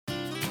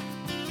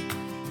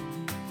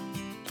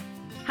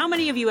How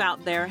many of you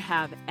out there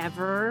have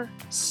ever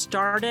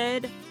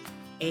started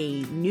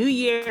a new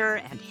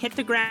year and hit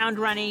the ground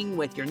running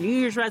with your New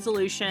Year's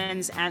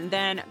resolutions and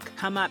then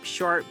come up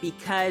short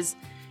because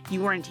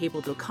you weren't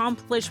able to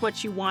accomplish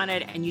what you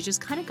wanted and you just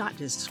kind of got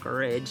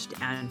discouraged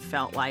and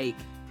felt like,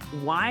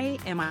 why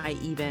am I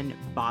even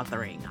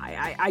bothering?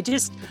 I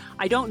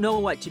don't know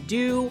what to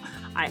do.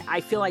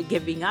 I feel like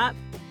giving up.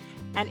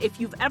 And if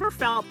you've ever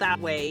felt that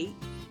way,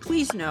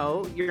 please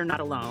know you're not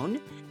alone.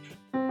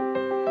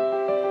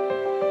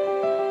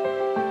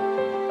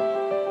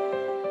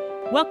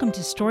 Welcome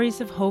to Stories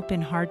of Hope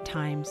in Hard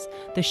Times,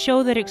 the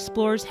show that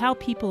explores how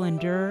people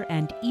endure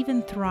and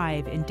even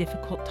thrive in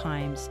difficult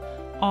times,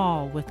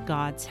 all with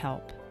God's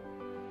help.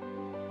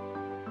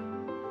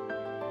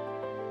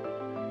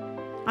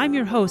 I'm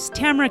your host,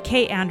 Tamara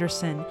K.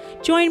 Anderson.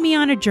 Join me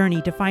on a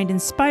journey to find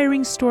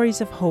inspiring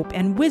stories of hope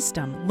and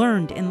wisdom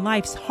learned in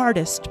life's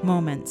hardest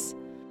moments.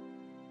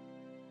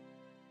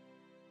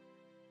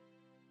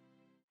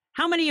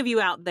 How many of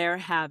you out there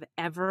have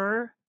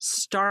ever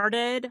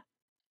started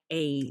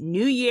a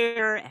new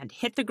year and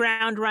hit the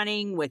ground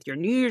running with your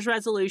New Year's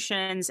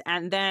resolutions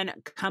and then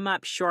come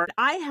up short?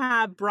 I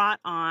have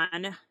brought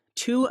on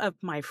two of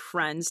my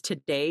friends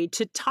today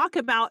to talk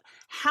about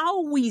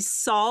how we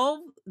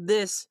solve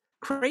this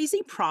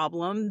crazy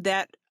problem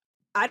that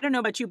I don't know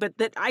about you, but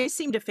that I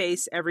seem to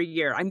face every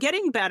year. I'm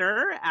getting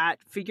better at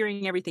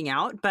figuring everything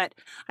out, but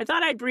I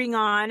thought I'd bring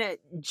on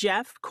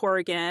Jeff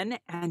Corrigan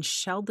and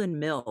Sheldon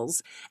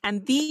Mills.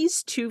 And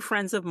these two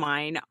friends of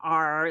mine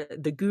are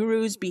the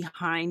gurus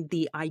behind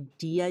the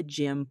Idea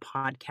Gym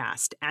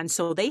podcast. And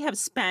so they have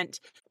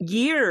spent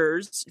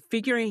years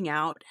figuring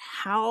out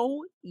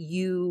how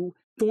you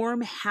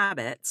form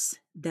habits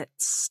that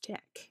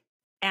stick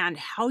and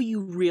how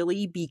you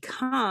really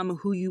become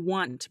who you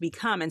want to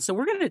become. And so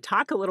we're going to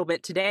talk a little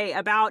bit today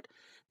about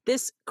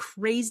this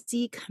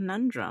crazy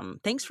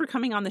conundrum. Thanks for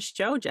coming on the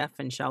show, Jeff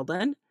and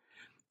Sheldon.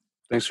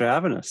 Thanks for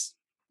having us.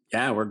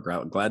 Yeah, we're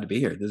glad to be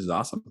here. This is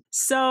awesome.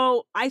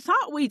 So I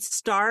thought we'd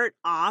start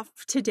off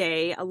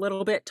today a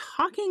little bit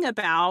talking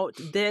about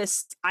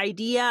this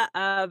idea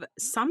of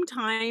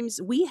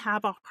sometimes we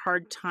have a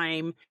hard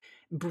time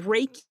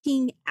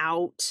breaking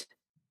out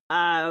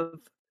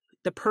of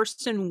the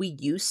person we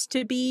used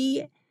to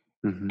be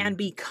and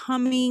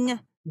becoming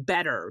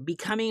better,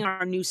 becoming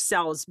our new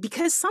selves,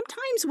 because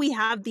sometimes we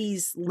have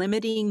these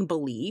limiting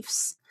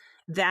beliefs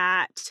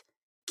that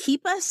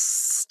keep us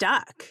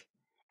stuck.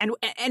 And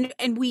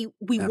we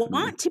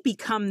want to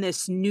become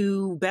this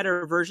new,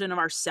 better version of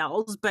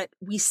ourselves, but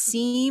we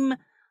seem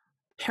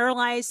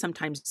paralyzed.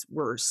 Sometimes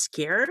we're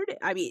scared.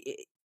 I mean,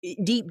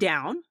 deep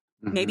down,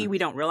 maybe we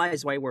don't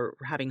realize why we're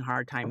having a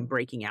hard time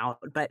breaking out,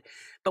 but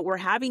we're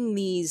having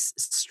these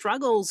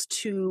struggles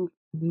to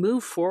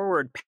move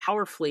forward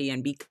powerfully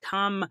and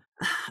become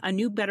a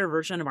new, better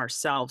version of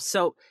ourselves.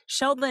 So,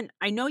 Sheldon,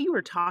 I know you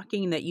were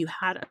talking that you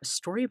had a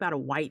story about a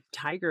white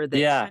tiger.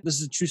 Yeah, this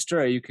is a true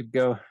story. You could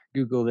go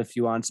Google it if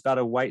you want. It's about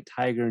a white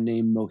tiger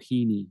named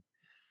Mohini.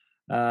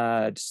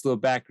 Just a little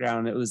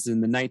background. It was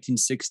in the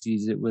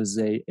 1960s. It was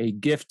a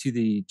gift to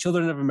the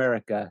children of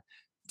America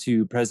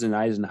to President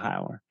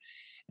Eisenhower.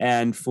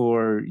 And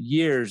for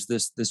years,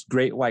 this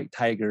great white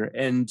tiger,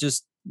 and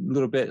just a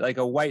little bit like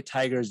a white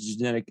tiger is a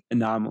genetic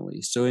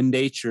anomaly. So in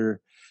nature,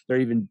 they're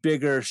even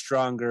bigger,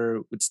 stronger,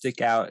 would stick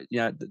out. You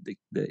know,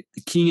 the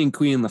king and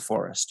queen in the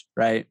forest,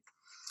 right?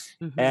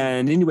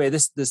 And anyway,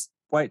 this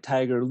white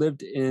tiger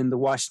lived in the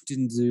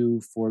Washington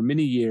Zoo for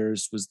many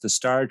years, was the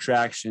star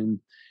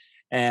attraction,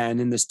 and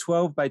in this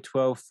 12 by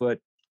 12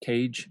 foot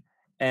cage,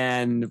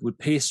 and would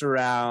pace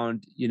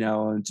around, you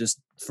know, and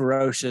just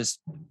ferocious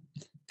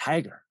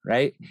tiger,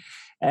 right?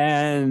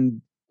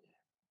 And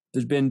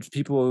there's been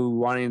people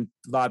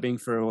lobbying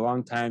for a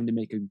long time to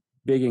make a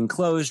big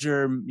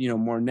enclosure, you know,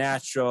 more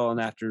natural.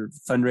 And after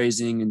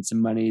fundraising and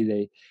some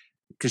money,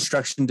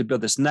 construction to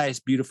build this nice,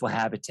 beautiful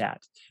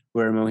habitat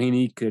where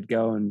Mohini could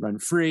go and run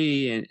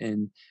free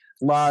and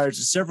large,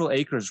 several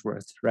acres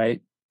worth, right?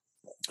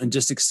 And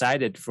just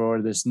excited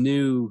for this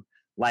new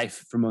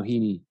life for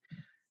Mohini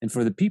and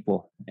for the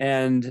people.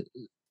 And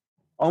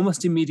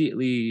almost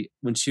immediately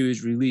when she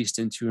was released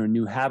into her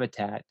new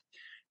habitat,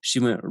 she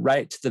went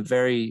right to the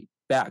very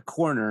back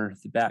corner,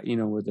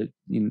 where the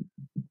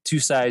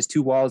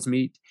two walls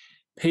meet,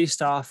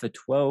 paced off a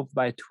 12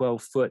 by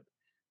 12 foot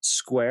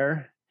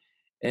square,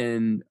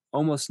 and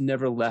almost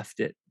never left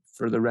it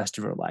for the rest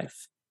of her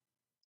life.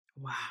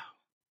 Wow.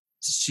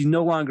 She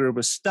no longer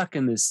was stuck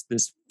in this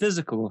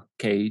physical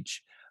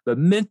cage, but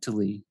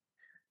mentally,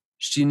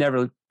 she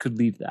never could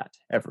leave that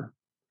ever.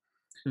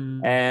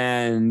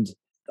 And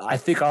I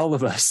think all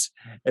of us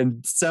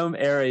in some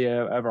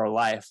area of our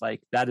life,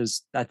 like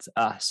that's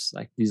us,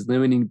 like these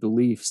limiting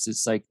beliefs.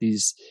 It's like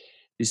these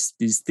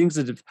things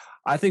that have,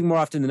 I think more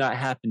often than not,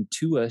 happened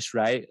to us,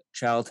 right?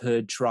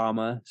 Childhood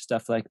trauma,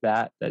 stuff like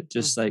that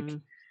just like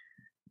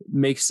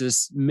makes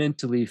us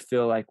mentally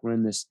feel like we're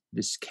in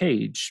this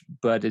cage,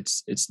 but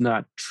it's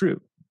not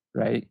true,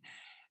 right?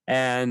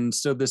 And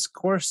so this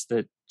course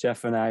that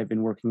Jeff and I have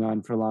been working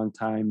on for a long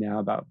time now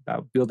about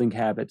building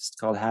habits. It's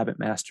called Habit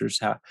Masters,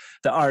 how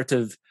the art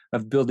of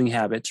building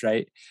habits,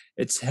 right?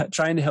 It's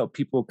trying to help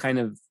people kind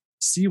of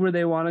see where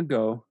they want to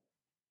go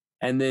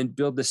and then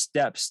build the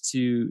steps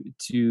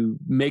to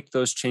make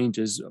those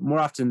changes. More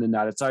often than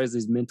not, it's always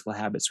these mental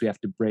habits we have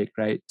to break,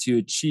 right? To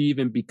achieve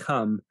and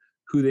become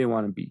who they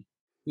want to be.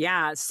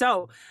 Yeah.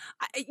 So,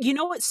 you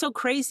know what's so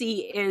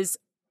crazy is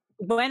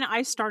when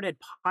I started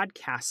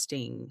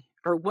podcasting,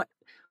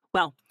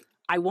 well,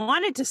 I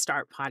wanted to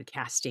start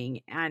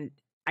podcasting and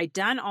I'd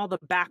done all the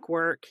back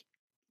work,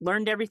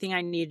 learned everything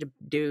I needed to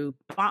do,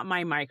 bought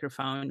my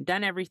microphone,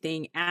 done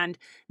everything. And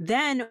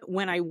then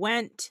when I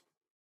went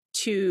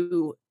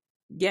to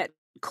get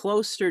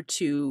closer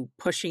to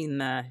pushing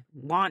the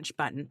launch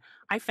button,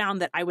 I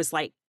found that I was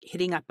like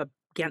hitting up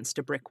against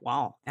a brick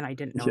wall and I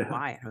didn't know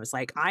why. And I was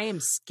like, I am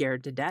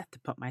scared to death to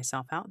put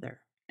myself out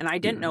there. And I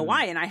didn't know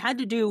why. And I had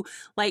to do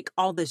like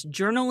all this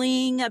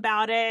journaling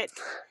about it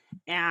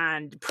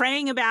and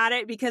praying about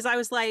it because I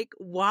was like,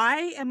 why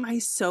am I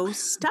so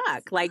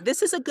stuck? Like,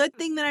 this is a good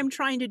thing that I'm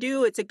trying to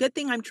do. It's a good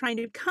thing I'm trying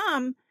to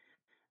become,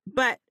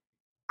 but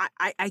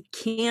I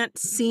can't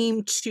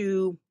seem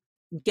to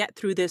get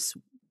through this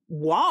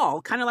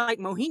wall, kind of like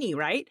Mohini,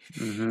 right?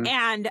 Mm-hmm.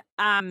 And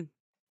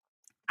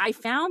I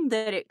found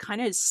that it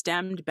kind of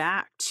stemmed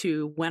back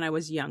to when I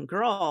was a young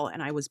girl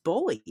and I was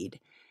bullied.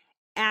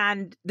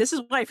 And this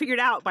is what I figured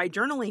out by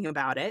journaling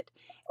about it.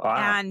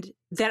 Wow. And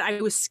that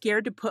I was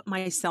scared to put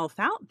myself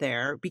out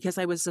there because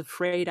I was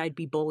afraid I'd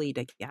be bullied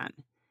again.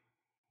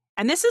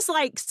 And this is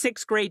like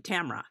 6th grade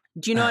Tamara.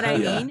 Do you know what I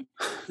mean?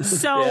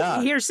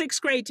 So Here,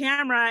 6th grade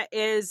Tamara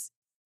is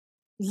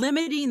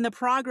limiting the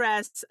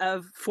progress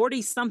of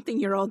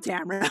 40-something-year-old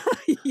Tamara,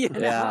 you know?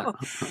 Yeah.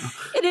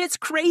 And it's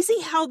crazy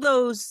how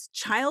those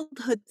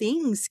childhood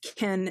things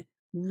can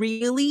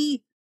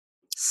really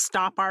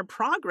stop our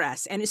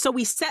progress. And so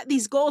we set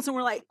these goals and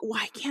we're like,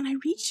 why can't I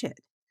reach it?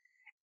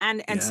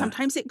 And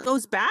sometimes it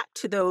goes back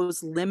to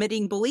those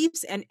limiting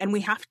beliefs and we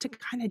have to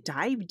kind of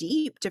dive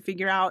deep to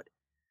figure out,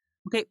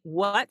 okay,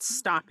 what's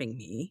stopping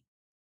me?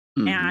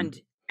 Mm-hmm.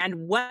 And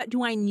what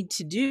do I need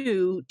to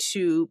do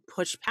to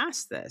push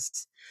past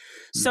this?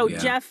 So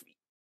Jeff,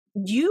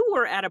 you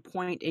were at a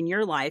point in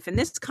your life, and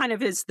this kind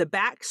of is the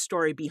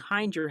backstory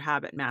behind your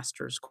Habit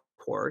Masters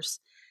course,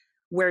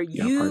 where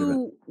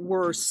you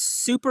were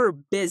super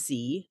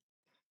busy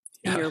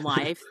in your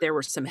life. There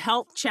were some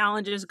health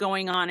challenges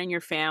going on in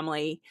your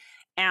family,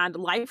 and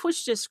life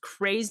was just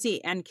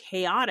crazy and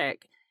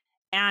chaotic.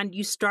 And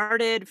you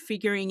started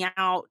figuring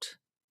out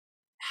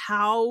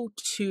how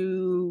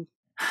to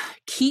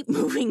keep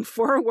moving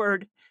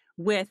forward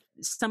with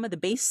some of the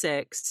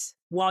basics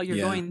while you're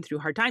going through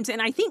hard times.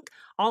 And I think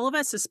all of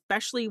us,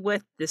 especially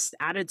with this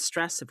added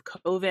stress of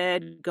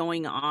COVID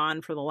going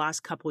on for the last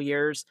couple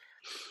years,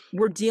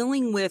 we're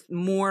dealing with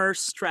more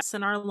stress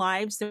in our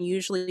lives than we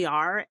usually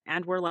are.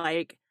 And we're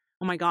like,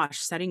 oh my gosh,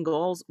 setting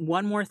goals,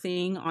 one more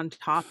thing on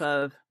top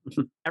of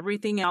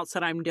everything else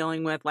that I'm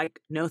dealing with, like,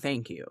 no,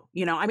 thank you.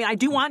 You know, I mean, I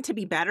do want to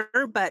be better,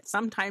 but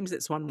sometimes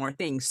it's one more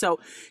thing. So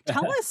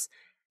tell us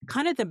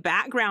kind of the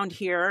background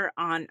here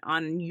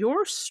on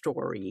your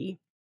story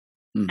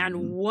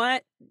and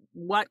what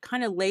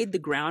kind of laid the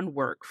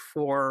groundwork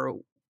for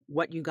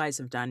what you guys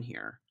have done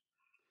here.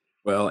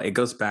 Well, it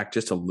goes back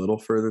just a little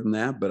further than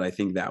that, but I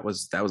think that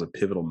was a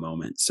pivotal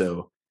moment.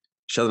 So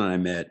Sheldon and I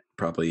met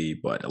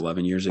probably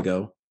 11 years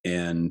ago,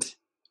 and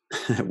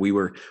we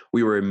were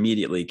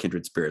immediately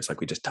kindred spirits.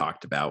 Like we just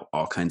talked about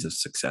all kinds of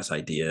success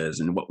ideas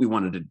and what we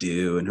wanted to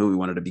do and who we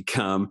wanted to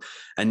become.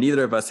 And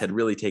neither of us had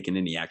really taken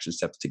any action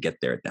steps to get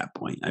there at that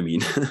point. I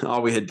mean,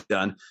 all we had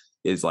done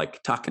is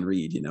like talk and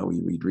read, you know,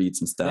 we'd read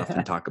some stuff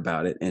and talk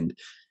about it.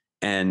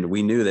 And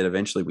we knew that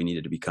eventually we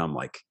needed to become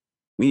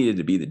we needed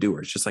to be the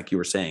doers, just like you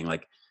were saying,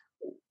 like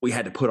we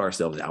had to put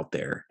ourselves out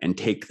there and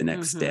take the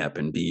next step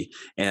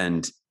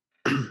and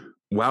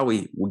while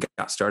we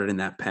got started in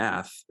that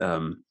path,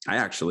 I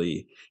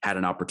actually had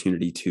an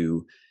opportunity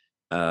to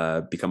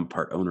become a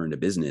part owner in a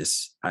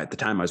business. At the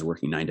time I was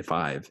working 9 to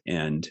 5,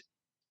 and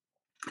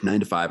 9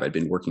 to 5, I'd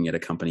been working at a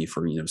company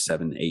for,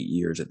 7, 8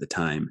 years at the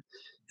time,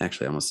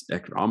 actually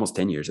almost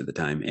 10 years at the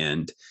time.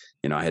 And,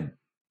 I had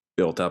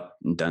built up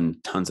and done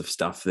tons of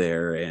stuff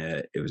there.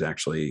 It was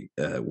actually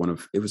it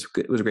was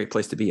a great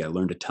place to be. I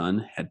learned a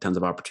ton, had tons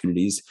of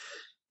opportunities,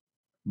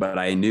 but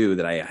I knew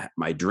that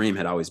my dream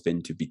had always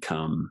been to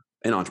become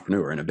an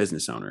entrepreneur and a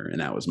business owner.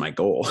 And that was my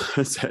goal.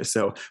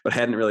 But I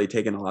hadn't really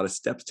taken a lot of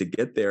steps to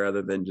get there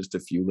other than just a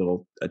few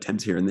little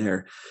attempts here and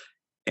there.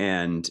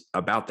 And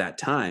about that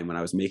time when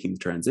I was making the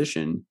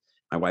transition,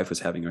 my wife was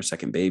having our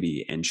second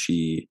baby, and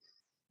she,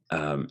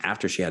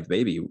 after she had the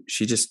baby,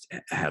 she just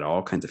had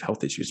all kinds of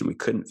health issues, and we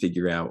couldn't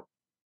figure out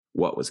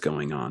what was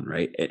going on.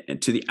 Right. And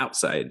to the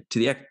outside,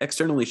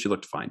 externally, she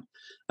looked fine.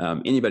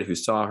 Anybody who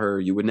saw her,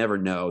 you would never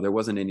know. There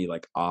wasn't any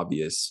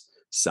obvious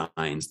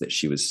signs that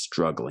she was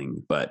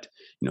struggling, but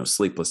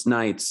sleepless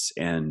nights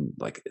and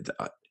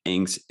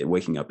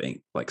waking up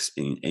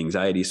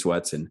anxiety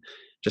sweats and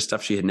just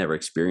stuff she had never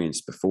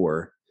experienced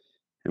before.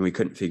 and we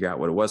couldn't figure out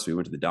what it was. So we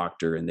went to the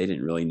doctor and they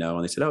didn't really know.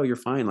 And they said, "Oh, you're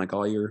fine. Like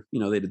all your,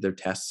 they did their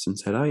tests and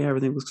said, oh yeah,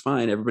 everything looks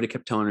fine." Everybody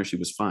kept telling her she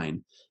was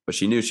fine, but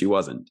she knew she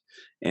wasn't.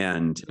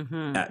 And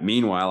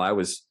meanwhile, I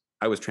was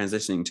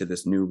transitioning to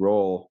this new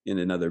role in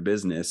another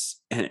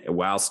business, and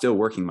while still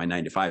working my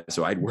 9 to 5.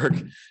 So I'd work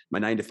my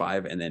 9 to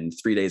 5, and then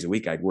 3 days a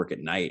week I'd work at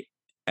night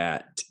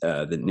at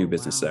the new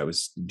business that I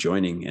was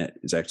joining.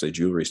 It's actually a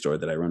jewelry store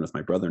that I run with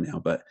my brother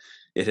now, but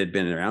it had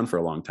been around for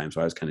a long time.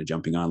 So I was kind of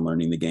jumping on,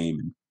 learning the game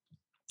and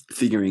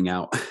figuring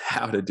out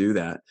how to do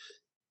that.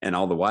 And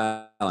all the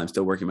while I'm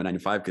still working my 9 to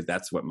 5 because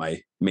that's what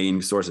my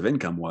main source of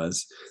income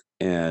was.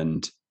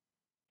 And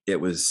it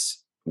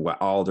was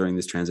all during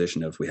this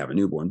transition of, we have a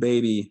newborn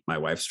baby, my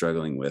wife's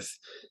struggling with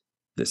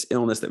this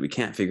illness that we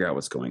can't figure out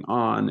what's going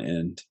on.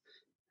 And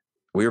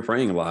we were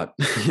praying a lot,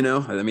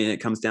 I mean,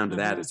 it comes down to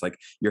that. It's like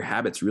your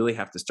habits really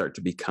have to start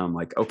to become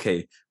like,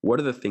 okay,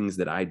 what are the things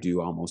that I do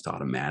almost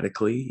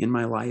automatically in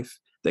my life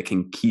that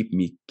can keep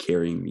me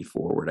carrying me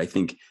forward? I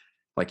think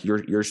like your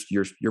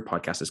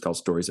podcast is called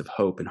Stories of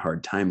Hope in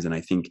Hard Times. And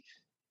I think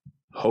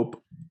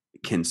hope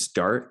can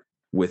start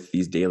with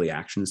these daily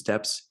action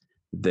steps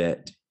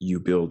that you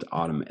build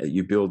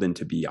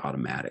into be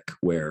automatic,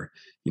 where,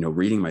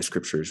 reading my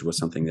scriptures was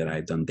something that I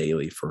had done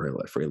daily for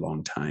a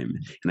long time.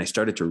 And I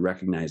started to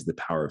recognize the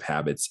power of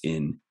habits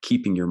in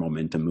keeping your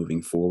momentum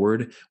moving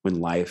forward when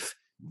life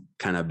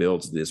kind of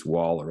builds this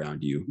wall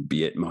around you,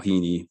 be it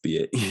Mohini, be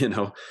it,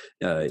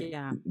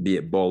 be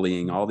it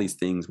bullying, all these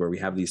things where we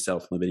have these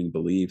self-limiting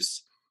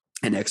beliefs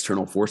and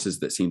external forces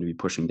that seem to be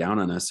pushing down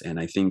on us. And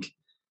I think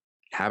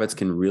habits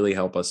can really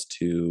help us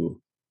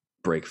to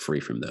break free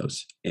from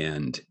those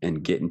and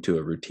get into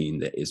a routine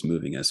that is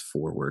moving us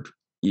forward,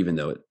 even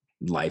though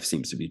life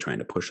seems to be trying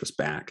to push us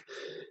back.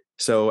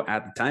 So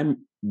at the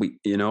time,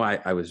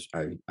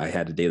 I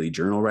had a daily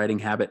journal writing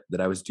habit that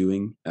I was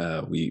doing.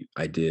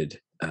 I did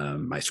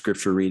my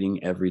scripture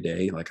reading every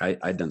day. Like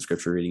I'd done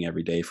scripture reading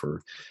every day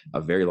for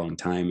a very long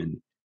time. And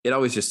it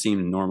always just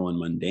seemed normal and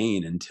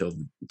mundane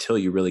until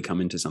you really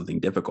come into something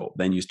difficult.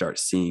 Then you start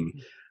seeing,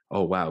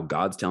 oh, wow,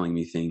 God's telling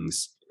me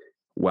things.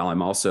 While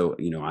I'm also,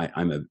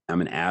 I'm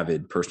an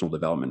avid personal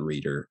development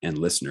reader and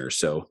listener.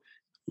 So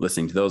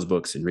listening to those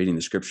books and reading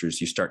the scriptures,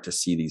 you start to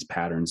see these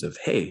patterns of,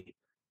 hey,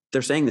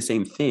 they're saying the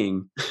same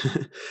thing.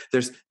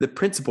 There's the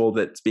principle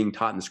that's being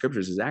taught in the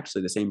scriptures is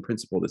actually the same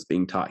principle that's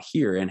being taught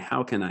here. And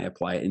how can I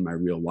apply it in my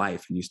real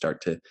life? And you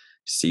start to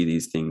see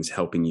these things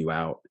helping you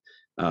out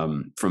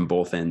from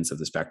both ends of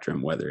the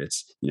spectrum, whether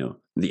it's,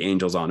 the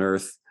angels on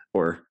earth,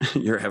 or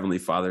your heavenly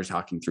Father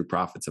talking through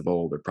prophets of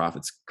old, or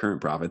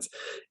current prophets,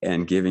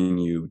 and giving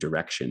you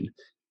direction.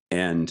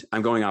 And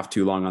I'm going off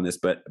too long on this,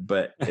 but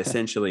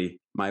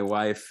essentially my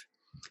wife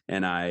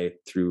and I,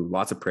 through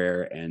lots of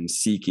prayer and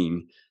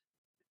seeking,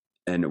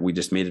 and we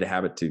just made it a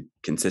habit to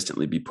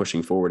consistently be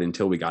pushing forward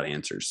until we got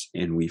answers.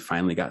 And we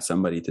finally got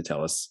somebody to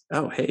tell us,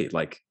 oh, hey,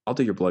 like I'll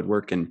do your blood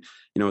work. And,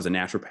 as a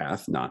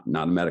naturopath, not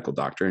a medical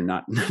doctor, and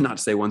not to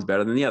say one's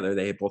better than the other.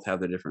 They both have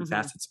their different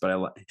facets,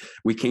 but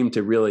we came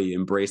to really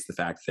embrace the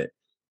fact that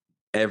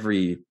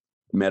every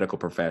medical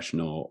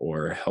professional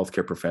or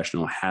healthcare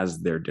professional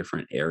has their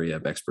different area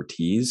of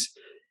expertise.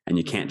 And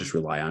you can't just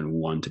rely on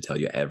one to tell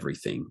you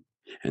everything.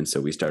 And so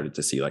we started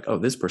to see like, oh,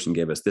 this person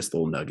gave us this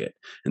little nugget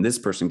and this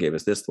person gave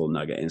us this little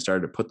nugget, and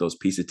started to put those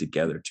pieces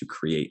together to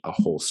create a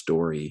whole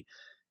story.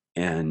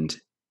 And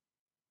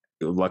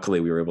luckily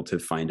we were able to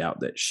find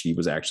out that she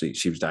was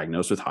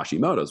diagnosed with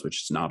Hashimoto's,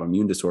 which is an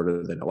autoimmune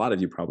disorder that a lot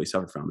of you probably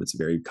suffer from. It's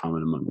very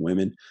common among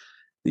women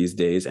these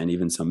days, and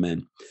even some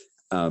men.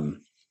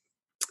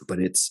 But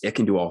it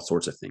can do all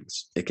sorts of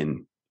things. You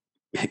can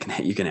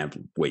have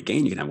weight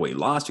gain, you can have weight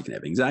loss, you can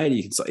have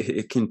anxiety.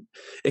 It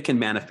can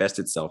manifest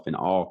itself in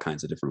all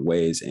kinds of different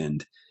ways.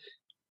 And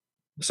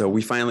so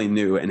we finally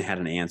knew and had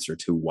an answer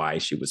to why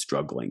she was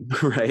struggling,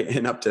 right?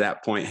 And up to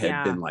that point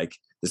had been like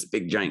this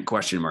big giant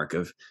question mark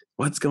of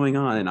what's going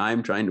on. And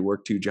I'm trying to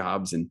work 2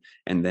 jobs.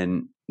 And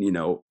then,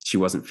 she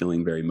wasn't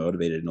feeling very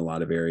motivated in a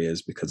lot of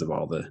areas because of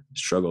all the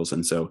struggles.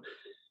 And so,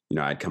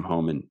 I'd come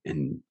home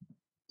and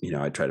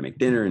I'd try to make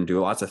dinner and do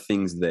lots of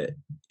things that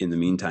in the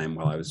meantime,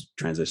 while I was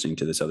transitioning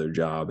to this other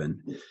job.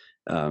 And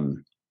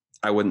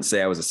I wouldn't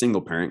say I was a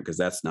single parent because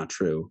that's not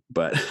true,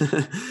 but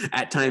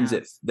at times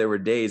there were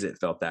days it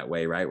felt that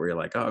way, right? Where you're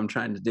like, oh, I'm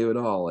trying to do it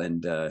all.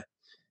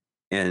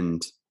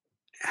 And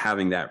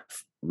having that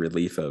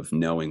relief of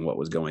knowing what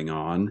was going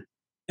on,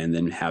 and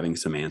then having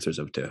some answers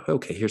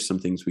okay, here's some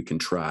things we can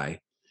try.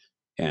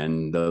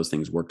 And those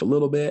things worked a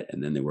little bit,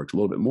 and then they worked a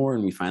little bit more.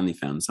 And we finally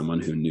found someone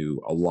who knew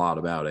a lot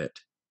about it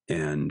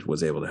and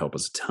was able to help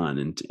us a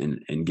ton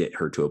and get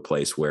her to a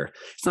place where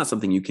it's not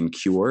something you can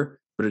cure,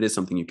 but it is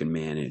something you can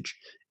manage.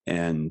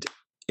 And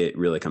it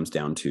really comes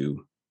down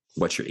to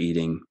what you're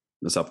eating,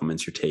 the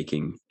supplements you're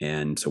taking.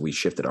 And so we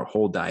shifted our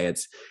whole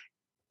diets.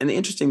 And the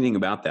interesting thing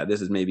about that,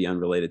 this is maybe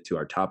unrelated to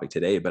our topic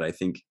today, but I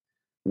think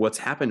what's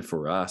happened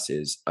for us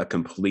is a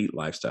complete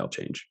lifestyle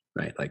change,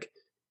 right? Like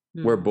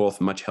we're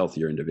both much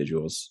healthier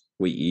individuals.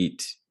 We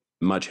eat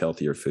much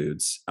healthier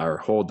foods. Our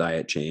whole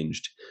diet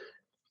changed.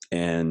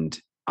 And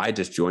I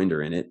just joined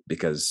her in it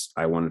because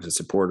I wanted to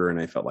support her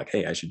and I felt like,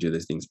 hey, I should do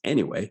these things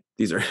anyway.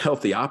 These are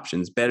healthy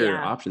options, better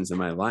Yeah. options in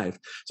my life.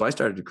 So I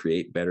started to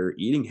create better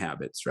eating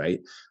habits, right?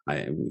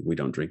 We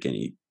don't drink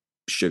any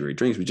sugary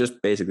drinks. We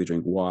just basically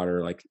drink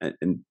water. Like,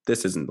 and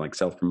this isn't like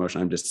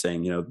self-promotion. I'm just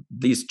saying,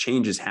 these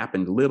changes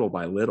happened little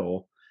by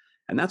little.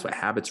 And that's what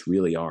habits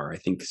really are. I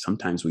think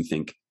sometimes we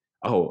think,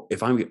 oh,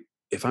 if I'm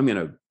going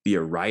to be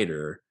a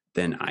writer,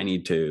 then I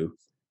need to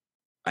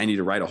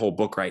write a whole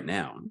book right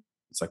now.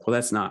 It's like, well,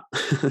 that's not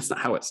that's not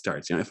how it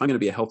starts. If I'm going to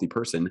be a healthy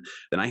person,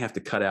 then I have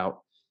to cut out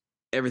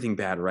everything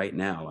bad right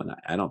now. And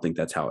I don't think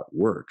that's how it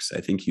works.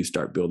 I think you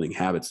start building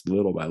habits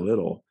little by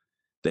little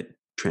that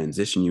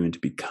transition you into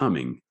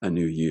becoming a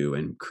new you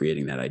and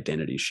creating that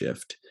identity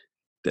shift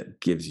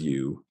that gives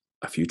you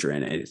a future.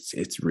 And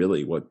it's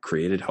really what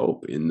created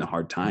hope in the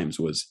hard times,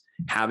 was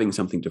having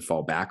something to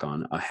fall back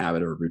on, a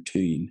habit or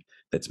routine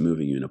that's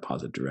moving you in a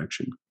positive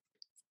direction.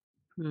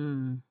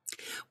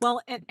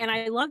 Well, and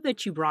I love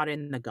that you brought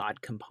in the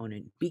God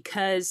component,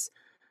 because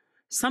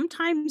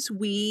sometimes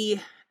we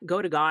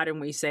go to God and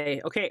we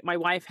say, okay, my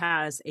wife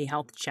has a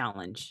health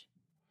challenge.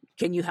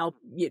 Can you help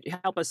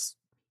us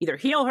either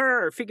heal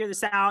her or figure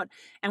this out?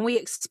 And we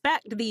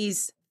expect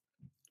these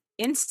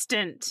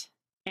instant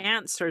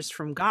answers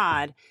from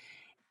God,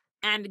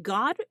 and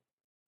God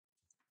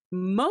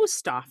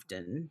most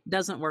often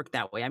doesn't work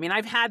that way. I mean,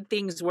 I've had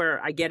things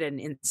where I get an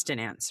instant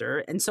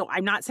answer, and so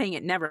I'm not saying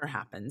it never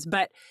happens,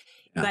 but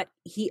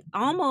he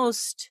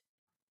almost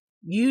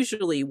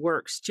usually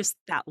works just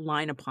that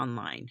line upon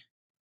line,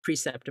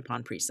 precept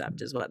upon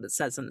precept is what it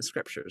says in the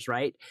scriptures,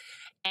 right?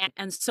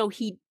 And so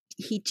he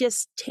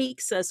just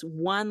takes us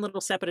one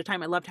little step at a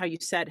time. I loved how you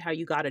said how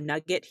you got a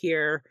nugget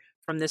here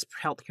from this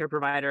healthcare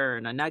provider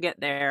and a nugget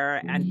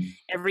there, and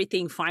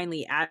everything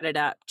finally added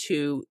up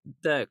to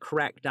the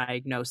correct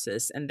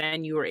diagnosis. And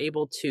then you were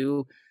able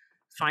to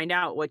find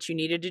out what you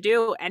needed to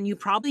do. And you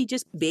probably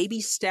just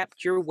baby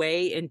stepped your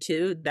way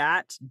into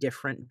that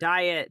different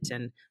diet.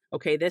 And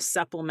okay, this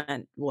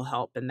supplement will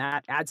help. And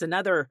that adds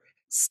another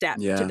step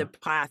to the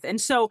path. And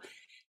so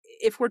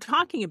if we're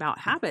talking about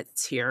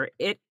habits here,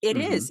 it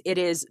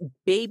is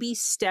baby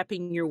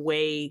stepping your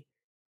way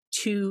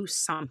to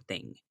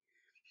something.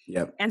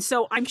 Yep. And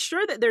so I'm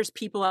sure that there's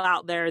people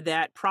out there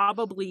that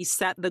probably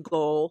set the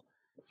goal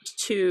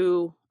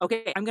to,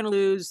 okay, I'm going to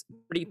lose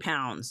 30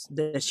 pounds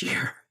this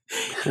year,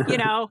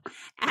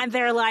 and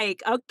they're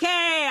like,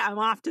 okay, I'm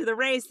off to the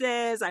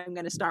races. I'm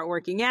going to start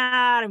working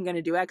out. I'm going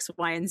to do X,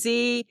 Y, and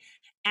Z.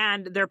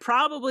 And they're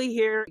probably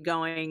here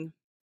going,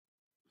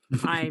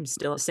 I'm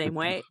still the same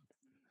weight.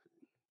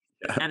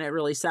 And it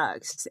really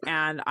sucks.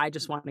 And I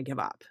just want to give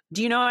up.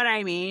 Do you know what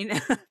I mean?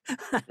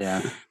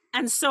 Yeah.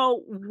 And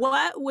so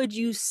what would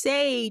you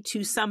say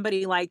to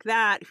somebody like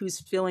that who's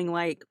feeling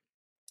like,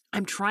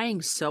 I'm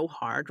trying so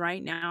hard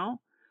right now,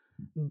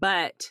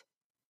 but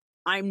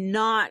I'm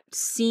not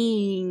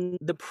seeing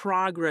the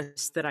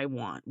progress that I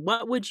want?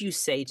 What would you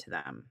say to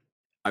them?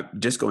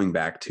 Just going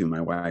back to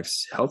my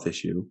wife's health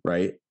issue,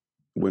 right?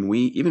 When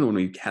we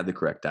had the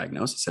correct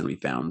diagnosis and we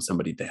found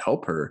somebody to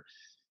help her,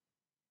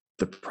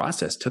 the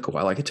process took a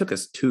while. Like, it took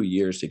us 2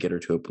 years to get her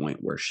to a point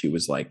where she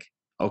was like,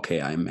 okay,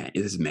 it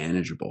is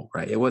manageable,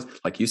 right? It was,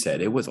 like you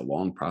said, it was a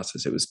long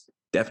process. It was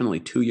definitely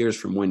 2 years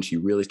from when she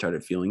really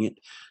started feeling it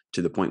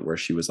to the point where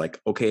she was like,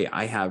 okay,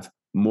 I have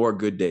more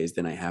good days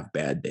than I have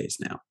bad days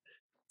now.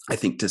 I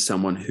think to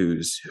someone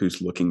who's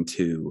looking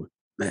to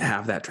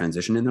have that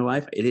transition in their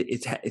life,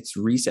 it's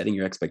resetting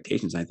your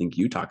expectations. I think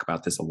you talk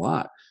about this a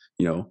lot,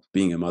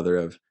 being a mother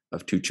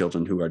of 2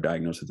 children who are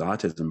diagnosed with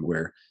autism,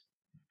 where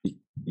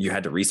you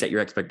had to reset your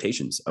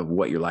expectations of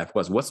what your life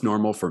was. What's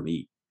normal for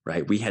me,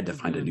 right? We had to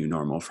find a new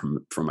normal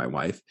for my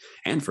wife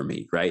and for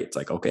me, right? It's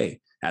like, okay,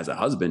 as a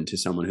husband to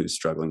someone who's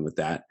struggling with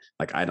that,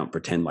 like, I don't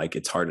pretend like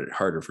it's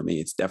harder for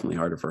me. It's definitely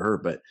harder for her,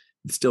 but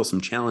it's still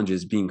some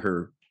challenges being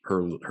her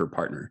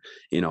partner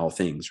in all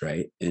things,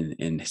 right?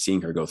 And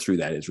seeing her go through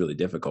that is really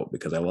difficult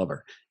because I love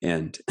her.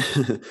 And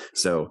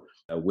so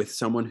with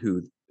someone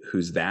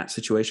who's that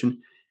situation,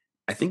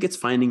 I think it's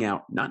finding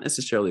out not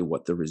necessarily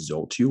what the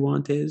result you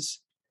want is,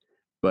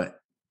 but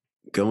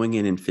going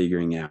in and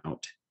figuring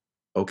out,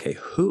 okay,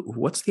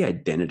 what's the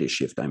identity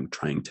shift I'm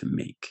trying to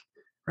make,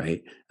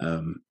 right?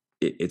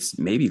 It's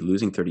maybe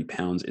losing 30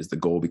 pounds is the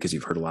goal because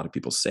you've heard a lot of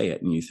people say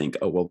it and you think,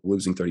 oh, well,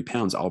 losing 30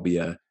 pounds, I'll be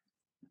a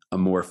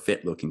more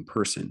fit looking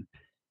person.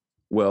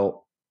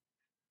 Well,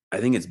 I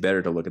think it's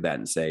better to look at that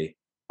and say,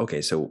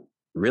 okay, so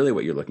really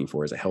what you're looking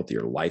for is a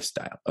healthier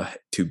lifestyle,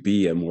 to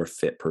be a more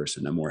fit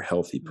person, a more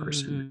healthy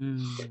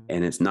person.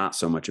 And it's not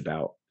so much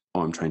about,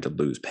 oh, I'm trying to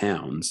lose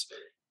pounds,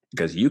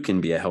 because you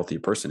can be a healthy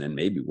person and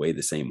maybe weigh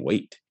the same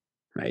weight,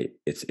 right?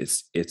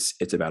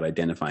 It's about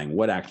identifying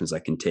what actions I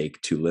can take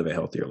to live a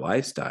healthier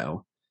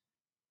lifestyle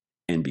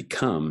and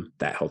become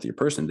that healthier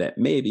person that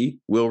maybe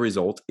will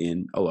result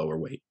in a lower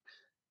weight.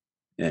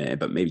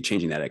 But maybe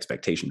changing that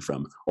expectation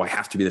from, oh, I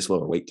have to be this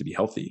lower weight to be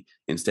healthy,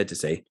 instead to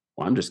say,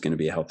 well, I'm just going to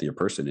be a healthier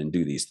person and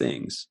do these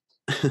things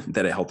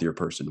that a healthier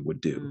person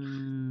would do.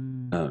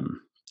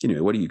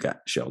 What do you got,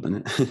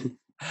 Sheldon?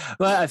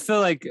 Well, I feel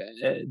like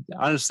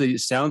honestly, it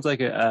sounds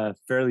like a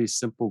fairly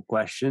simple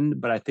question,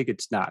 but I think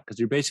it's not, because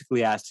you're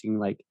basically asking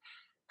like,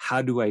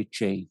 how do I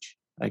change?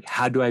 Like,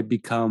 how do I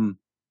become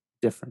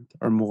different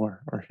or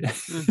more? Or do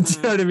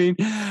you know what I mean?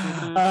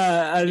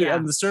 Yeah.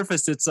 On the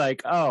surface, it's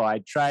like, oh,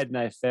 I tried and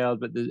I failed,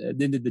 but at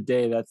the end of the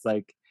day, that's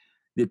like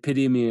the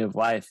epitome of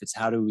life. It's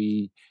how do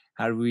we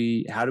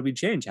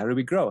change? How do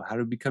we grow? How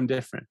do we become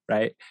different?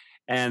 Right.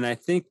 And I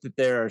think that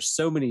there are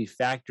so many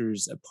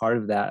factors a part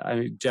of that. I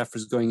mean, Jeff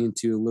was going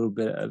into a little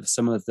bit of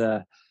some of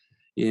the,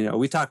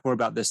 we talk more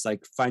about this,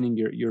 like finding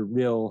your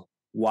real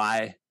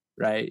why,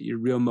 right? Your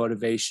real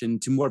motivation,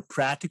 to more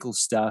practical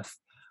stuff,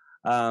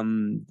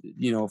 from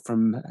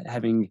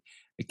having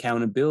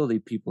accountability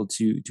people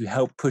to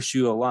help push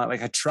you along,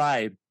 like a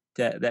tribe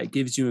that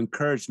gives you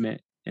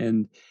encouragement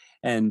and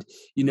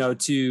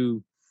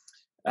to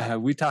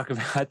we talk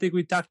about, I think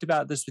we talked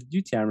about this with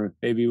you, Tamara,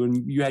 maybe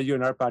when you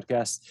in our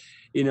podcast,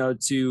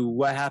 to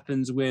what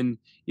happens when,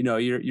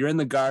 you're in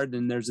the garden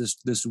and there's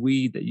this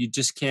weed that you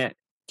just can't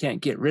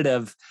get rid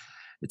of.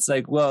 It's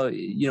like, well,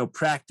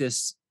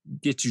 practice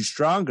gets you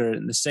stronger.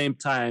 At the same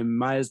time,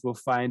 might as well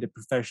find a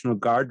professional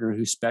gardener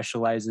who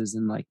specializes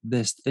in like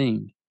this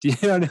thing. Do you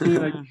know what I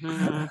mean?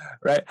 Like,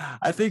 right.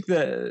 I think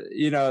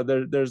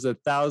that, there's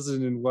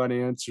 1,001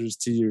 answers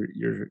to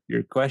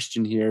your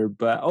question here,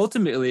 but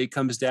ultimately it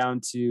comes down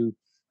to,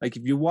 like,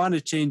 if you want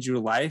to change your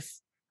life,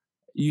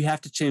 you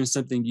have to change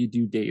something you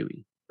do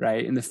daily.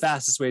 Right. And the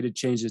fastest way to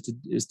change it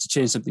is to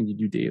change something you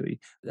do daily.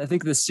 I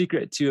think the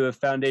secret to a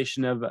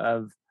foundation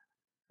of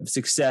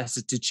success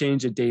is to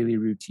change a daily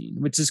routine,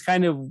 which is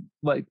kind of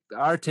like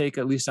our take,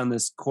 at least on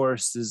this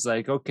course, is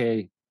like,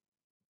 okay,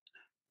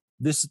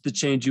 this is the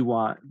change you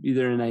want,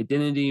 either an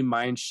identity,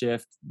 mind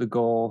shift, the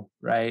goal,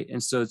 right?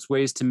 And so it's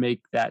ways to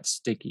make that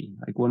sticky.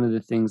 Like one of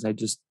the things I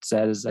just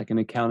said is like an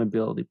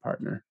accountability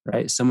partner,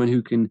 right? Someone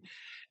who can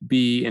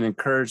be an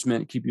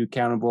encouragement, keep you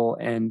accountable,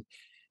 and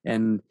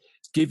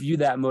give you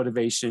that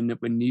motivation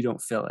when you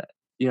don't feel it.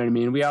 You know what I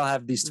mean? We all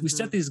have these, we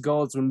set these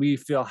goals when we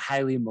feel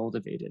highly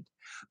motivated,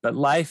 but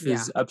life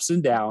is ups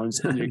and downs,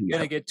 and you're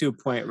going to get to a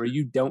point where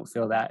you don't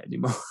feel that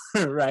anymore.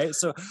 Right.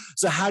 So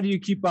how do you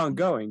keep on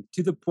going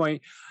to the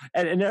point?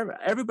 And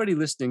everybody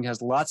listening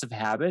has lots of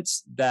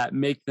habits that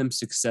make them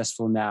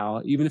successful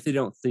now, even if they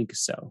don't think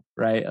so.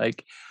 Right.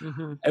 Like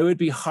it would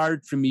be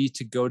hard for me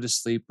to go to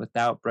sleep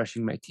without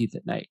brushing my teeth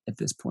at night at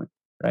this point.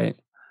 Right.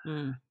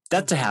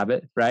 That's a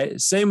habit.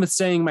 Right. Same with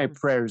saying my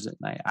prayers at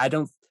night.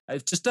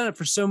 I've just done it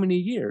for so many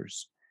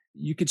years.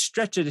 You could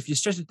stretch it. If you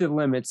stretch it to the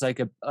limits, like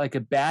a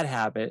bad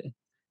habit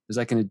is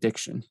like an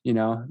addiction,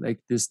 like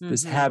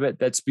this habit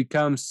that's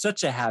become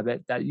such a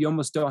habit that you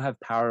almost don't have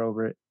power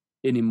over it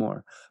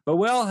anymore. But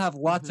we all have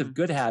lots of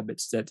good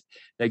habits that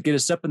get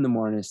us up in the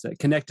mornings, that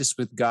connect us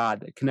with God,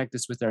 that connect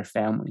us with our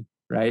family.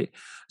 Right.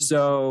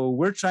 So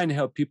we're trying to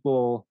help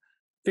people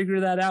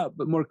figure that out,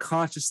 but more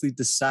consciously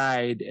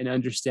decide and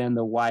understand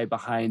the why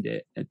behind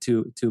it, and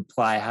to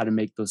apply how to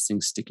make those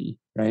things sticky.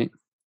 Right.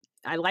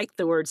 I like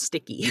the word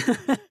sticky,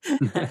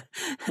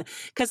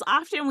 because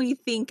often we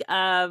think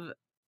of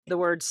the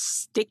word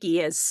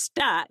sticky as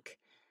stuck,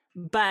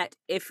 but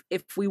if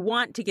we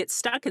want to get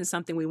stuck in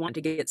something, we want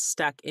to get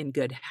stuck in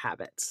good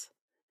habits.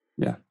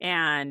 Yeah.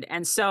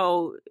 And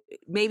so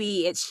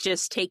maybe it's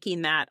just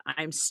taking that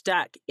I'm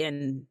stuck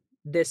in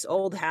this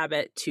old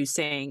habit to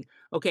saying,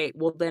 okay,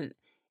 well then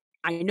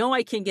I know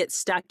I can get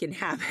stuck in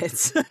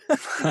habits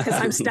because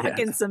I'm stuck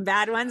in some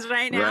bad ones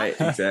right now. Right,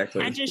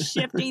 exactly. And just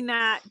shifting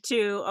that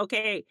to,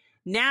 okay,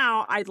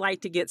 now I'd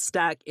like to get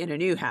stuck in a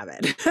new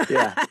habit.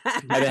 Yeah.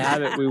 And a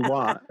habit we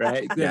want,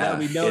 right? Yeah. That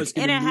we know it's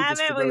going to move us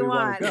to where we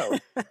want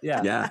to go.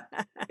 Yeah. Yeah.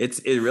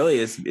 It really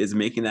is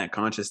making that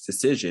conscious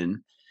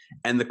decision.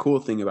 And the cool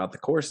thing about the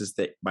course is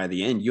that by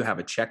the end, you have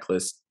a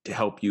checklist to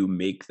help you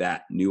make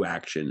that new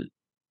action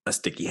a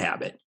sticky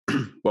habit.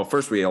 Well,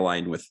 first we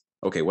aligned with,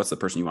 okay, what's the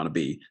person you want to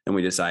be? Then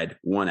we decide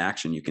one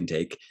action you can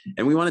take.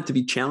 And we want it to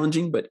be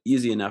challenging, but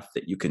easy enough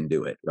that you can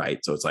do it, right?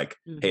 So it's like,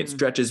 hey, it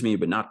stretches me,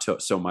 but not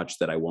so much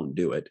that I won't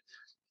do it.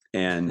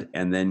 And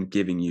then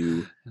giving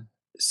you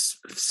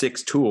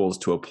 6 tools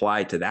to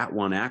apply to that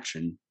one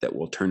action that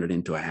will turn it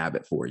into a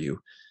habit for you,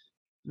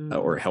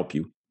 or help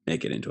you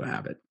make it into a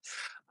habit.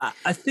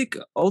 I think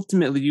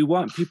ultimately we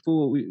want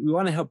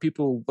to help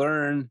people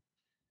learn.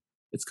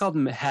 It's called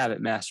Habit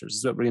Masters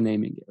is what we're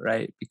naming it,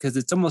 right? Because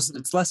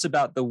it's less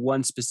about the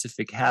one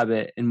specific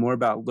habit and more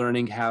about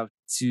learning how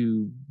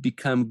to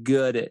become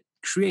good at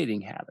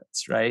creating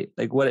habits, right?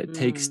 Like what it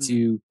takes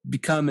to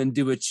become and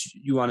do what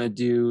you want to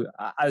do.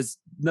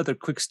 Another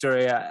quick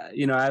story. I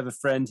have a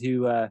friend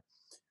who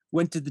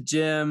went to the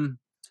gym,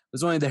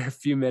 was only there a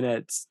few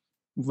minutes,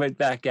 went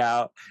back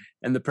out,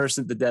 and the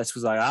person at the desk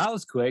was like, "I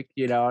was quick,"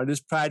 and his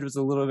pride was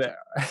a little bit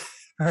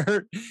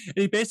hurt. And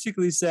he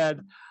basically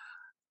said,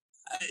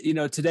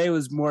 today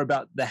was more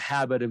about the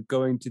habit of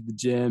going to the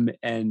gym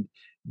and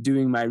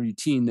doing my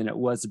routine than it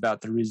was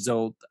about the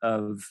result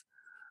of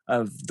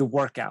the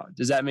workout.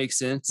 Does that make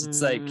sense?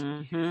 It's like,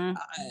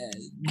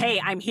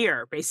 hey, I'm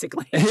here,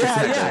 basically.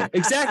 yeah,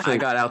 exactly. I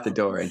got out the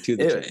door and to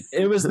the gym.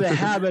 It was the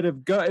habit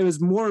of it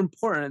was more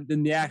important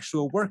than the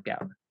actual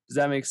workout. Does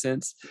that make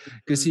sense?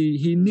 Because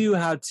he knew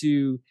how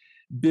to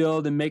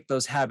build and make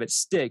those habits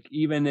stick.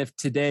 Even if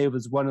today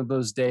was one of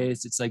those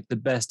days, it's like the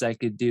best I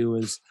could do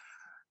was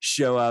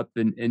show up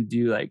and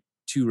do like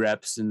 2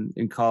 reps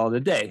and call it a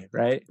day,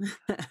 right?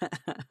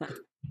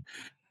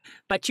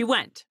 But you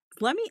went.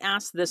 Let me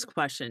ask this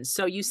question.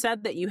 So you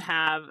said that you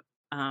have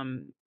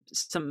some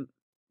 6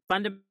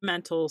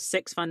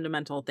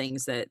 fundamental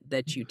things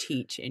that you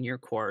teach in your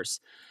course.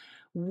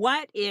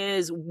 What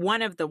is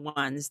one of the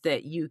ones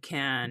that you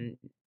can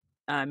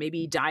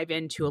maybe dive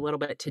into a little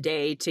bit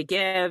today to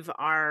give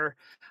our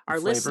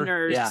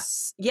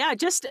listeners,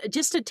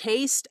 just a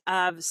taste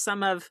of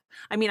some of,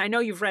 I mean, I know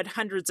you've read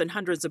hundreds and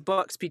hundreds of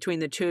books between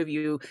the two of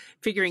you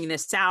figuring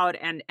this out,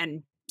 and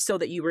so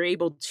that you were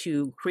able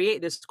to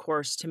create this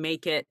course to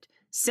make it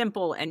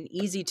simple and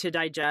easy to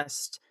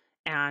digest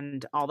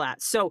and all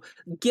that. So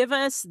give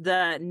us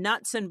the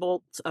nuts and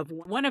bolts of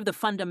one of the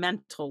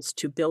fundamentals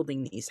to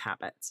building these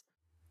habits.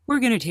 We're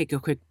going to take a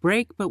quick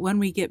break, but when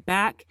we get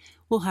back,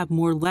 we'll have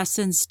more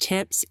lessons,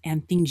 tips,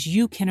 and things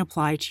you can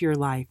apply to your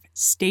life.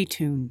 Stay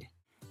tuned.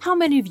 How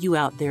many of you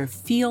out there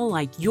feel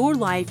like your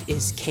life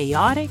is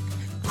chaotic,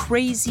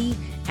 crazy,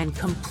 and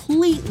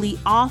completely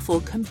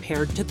awful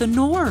compared to the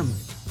norm?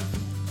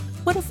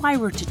 What if I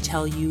were to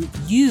tell you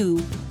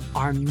you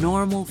are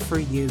normal for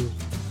you?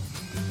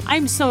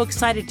 I'm so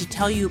excited to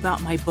tell you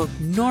about my book,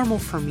 Normal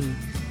for Me,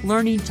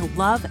 Learning to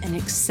Love and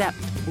Accept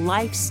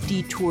Life's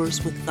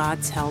Detours with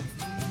God's Help.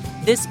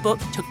 This book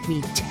took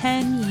me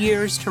 10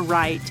 years to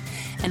write,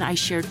 and I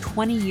share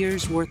 20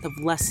 years worth of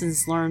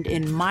lessons learned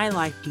in my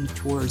life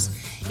detours,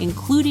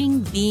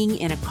 including being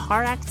in a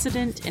car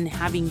accident and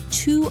having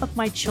 2 of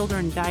my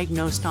children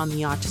diagnosed on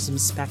the autism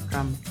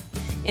spectrum.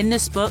 In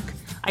this book,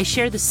 I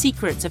share the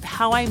secrets of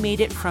how I made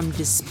it from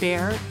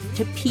despair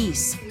to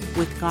peace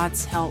with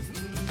God's help.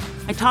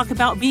 I talk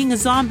about being a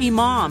zombie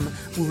mom,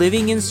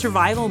 living in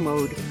survival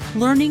mode,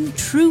 learning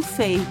true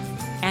faith,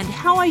 and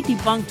how I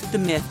debunked the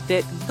myth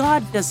that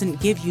God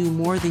doesn't give you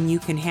more than you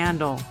can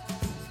handle.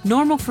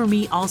 Normal for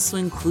Me also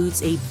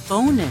includes a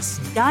bonus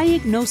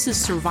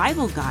diagnosis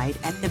survival guide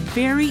at the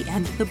very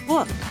end of the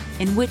book,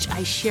 in which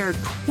I share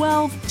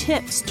 12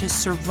 tips to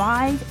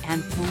survive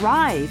and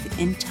thrive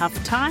in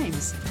tough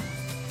times.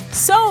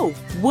 So,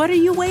 what are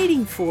you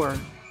waiting for?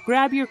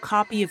 Grab your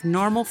copy of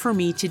Normal for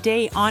Me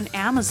today on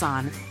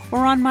Amazon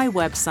or on my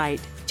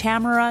website,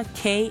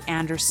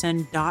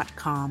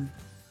 TamaraKAnderson.com.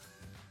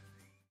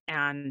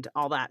 And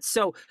all that.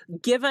 So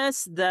give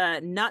us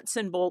the nuts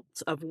and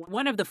bolts of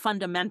one of the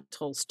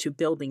fundamentals to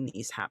building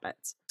these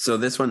habits. So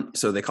this one,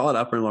 so they call it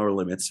upper and lower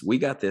limits. We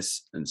got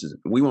this, and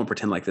we won't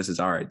pretend like this is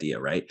our idea,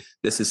 right?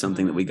 This is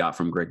something that we got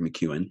from Greg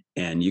McKeown,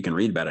 and you can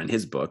read about it in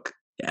his book,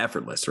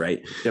 Effortless,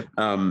 right? Yep.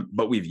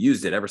 But we've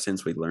used it ever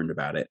since we learned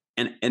about it.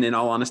 And in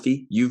all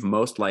honesty, you've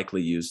most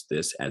likely used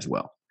this as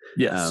well.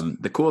 Yes.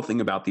 The cool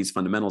thing about these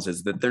fundamentals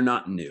is that they're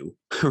not new,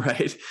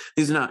 right?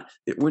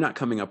 We're not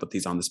coming up with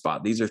these on the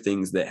spot. These are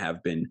things that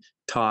have been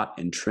taught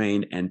and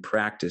trained and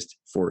practiced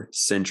for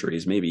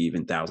centuries, maybe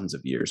even thousands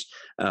of years.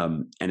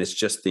 And it's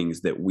just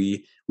things that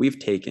we've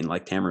taken,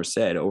 like Tamara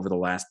said, over the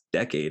last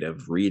decade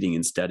of reading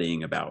and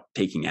studying about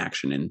taking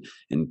action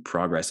and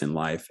progress in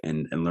life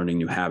and learning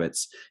new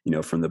habits,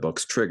 from the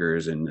books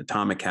Triggers and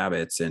Atomic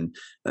Habits and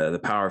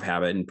The Power of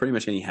Habit, and pretty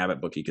much any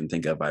habit book you can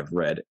think of I've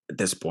read at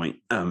this point.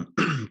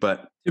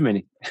 But too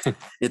many.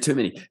 Too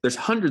many. There's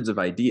hundreds of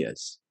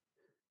ideas.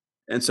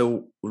 And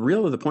so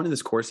really the point of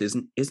this course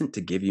isn't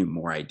to give you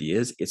more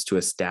ideas. It's to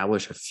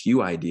establish a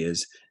few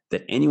ideas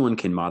that anyone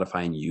can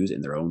modify and use in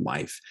their own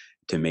life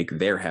to make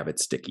their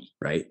habits sticky,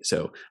 right?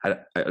 So I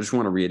just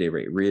want to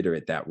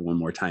reiterate that one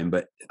more time.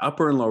 But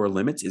upper and lower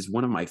limits is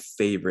one of my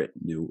favorite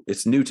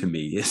it's new to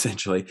me,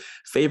 essentially,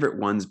 favorite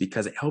ones,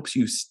 because it helps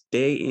you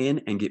stay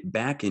in and get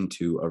back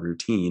into a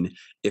routine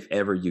if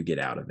ever you get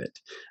out of it,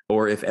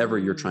 or if ever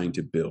you're trying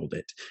to build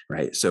it,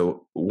 right?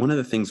 So one of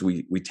the things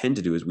we tend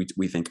to do is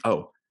we think,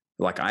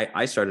 like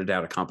I started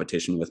out a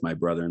competition with my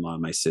brother-in-law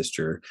and my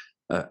sister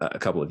a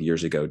couple of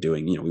years ago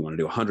doing, we want to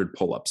do 100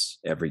 pull-ups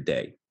every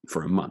day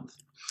for a month.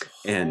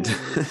 And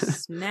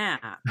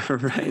snap.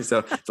 Right. So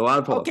it's a lot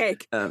of pull-ups. Okay.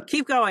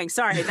 Keep going.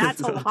 Sorry.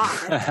 That's a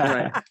lot.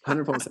 Right.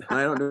 100 pull-ups. And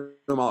I don't do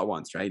them all at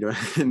once, right? Do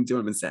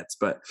them in sets.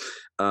 But,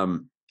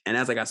 and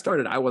as I got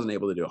started, I wasn't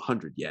able to do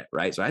 100 yet.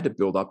 Right. So I had to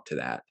build up to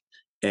that.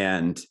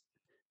 And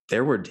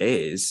there were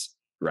days,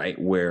 right,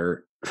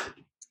 where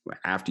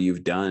after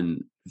you've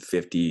done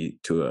 50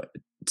 to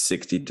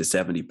 60 to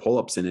 70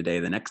 pull-ups in a day,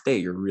 the next day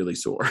you're really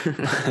sore.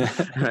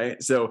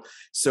 Right. So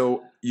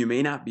you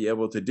may not be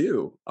able to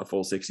do a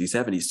full 60,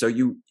 70. So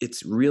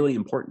it's really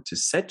important to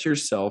set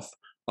yourself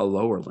a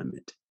lower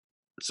limit.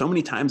 So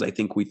many times I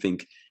think we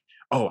think,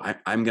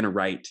 I'm going to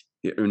write,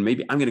 and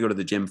maybe I'm going to go to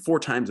the gym 4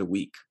 times a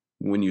week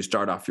when you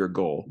start off your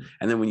goal.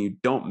 And then when you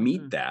don't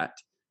meet that,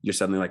 you're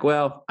suddenly like,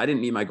 well, I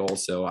didn't meet my goal,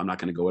 so I'm not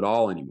going to go at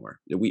all anymore.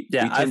 We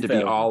Yeah, tend to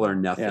be all or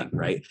nothing, Yeah.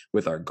 right,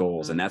 with our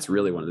goals. And that's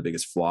really one of the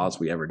biggest flaws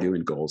we ever do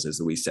in goals, is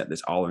that we set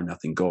this all or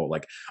nothing goal.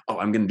 Like, oh,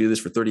 I'm going to do this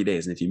for 30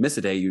 days. And if you miss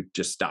a day, you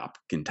just stop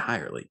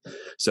entirely.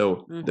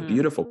 So the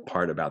beautiful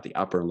part about the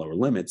upper and lower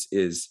limits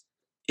is,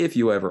 if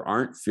you ever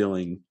aren't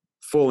feeling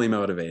fully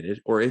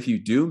motivated, or if you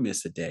do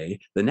miss a day,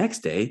 the next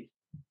day,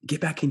 get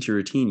back into your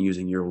routine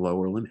using your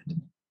lower limit.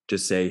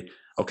 Just say,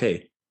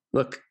 okay,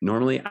 look,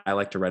 normally I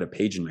like to write a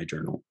page in my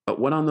journal, but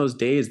what on those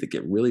days that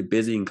get really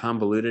busy and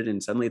convoluted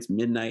and suddenly it's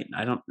midnight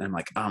and I'm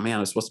like, oh man, I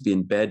was supposed to be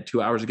in bed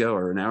 2 hours ago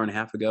or an hour and a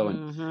half ago.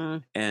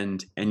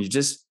 And you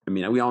just, I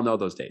mean, we all know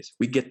those days.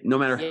 We get, no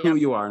matter who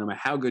you are, no matter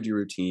how good your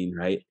routine,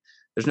 right?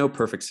 There's no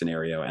perfect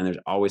scenario and there's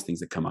always things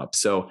that come up.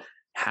 So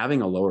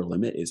having a lower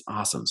limit is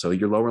awesome. So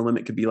your lower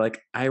limit could be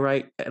like, I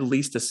write at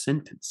least a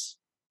sentence.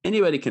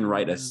 Anybody can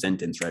write a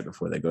sentence right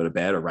before they go to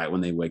bed or right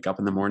when they wake up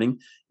in the morning,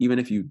 even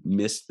if you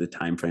miss the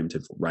time frame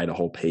to write a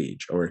whole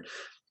page. Or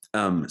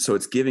so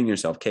it's giving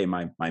yourself, okay,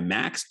 my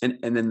max. And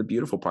then the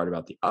beautiful part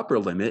about the upper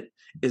limit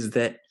is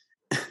that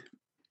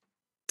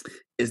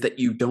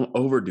you don't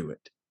overdo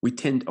it. We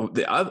tend,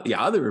 the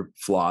other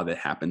flaw that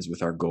happens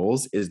with our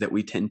goals is that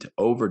we tend to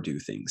overdo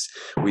things.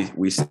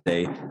 We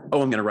say,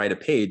 oh, I'm going to write a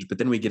page, but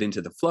then we get into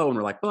the flow and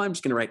we're like, well, I'm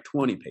just going to write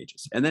 20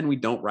 pages. And then we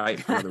don't write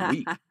for another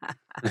week,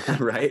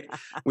 right?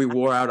 We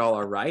wore out all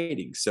our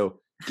writing. So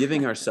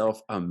giving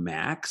ourselves a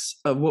max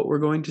of what we're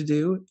going to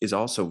do is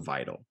also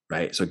vital,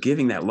 right? So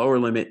giving that lower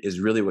limit is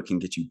really what can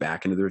get you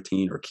back into the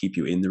routine or keep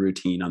you in the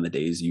routine on the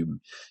days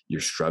you're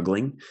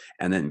struggling.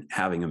 And then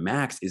having a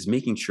max is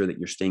making sure that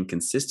you're staying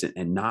consistent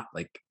and not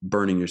like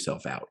burning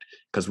yourself out,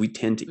 because we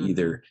tend to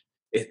either,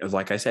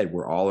 like I said,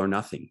 we're all or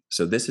nothing.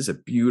 So this is a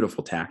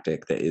beautiful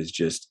tactic that is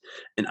just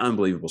an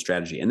unbelievable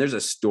strategy. And there's a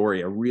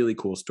story, a really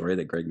cool story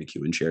that Greg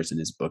McKeown shares in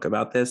his book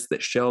about this,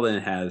 that Sheldon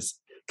has.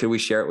 Can we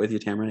share it with you,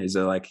 Tamara? Is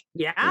there like,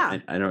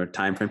 I don't know, a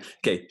time frame?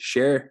 Okay,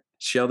 share.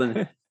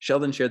 Sheldon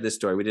shared this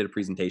story. We did a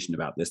presentation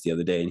about this the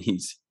other day, and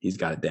he's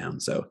got it down.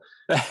 So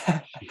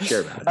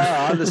share about it.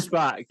 Oh, on the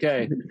spot.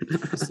 Okay.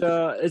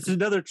 So it's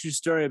another true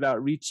story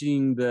about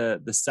reaching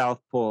the South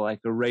Pole,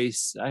 like a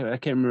race. I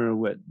can't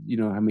remember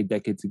how many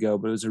decades ago,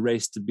 but it was a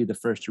race to be the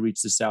first to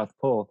reach the South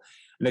Pole.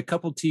 And a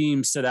couple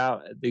teams set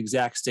out at the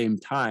exact same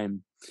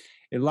time.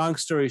 And long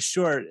story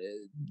short,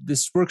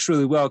 this works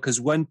really well because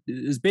one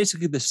is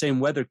basically the same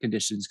weather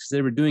conditions, because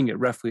they were doing it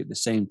roughly at the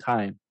same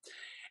time,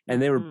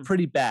 and they were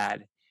pretty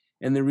bad.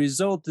 And the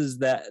result is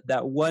that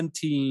one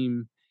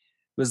team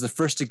was the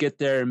first to get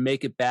there and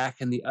make it back,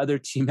 and the other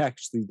team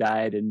actually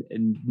died and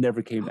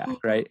never came back,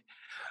 right?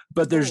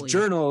 But there's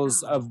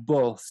journals of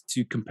both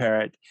to compare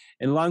it.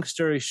 And long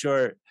story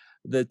short,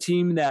 the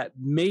team that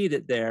made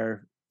it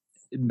there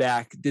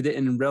back did it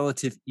in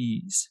relative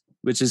ease,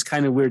 which is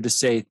kind of weird to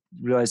say,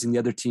 realizing the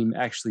other team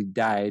actually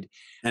died.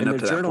 And their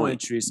journal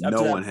entries, up to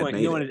that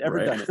point, no one had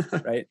ever done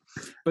it, right?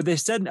 But they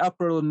set an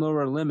upper and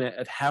lower limit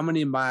of how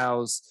many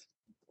miles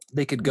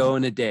they could go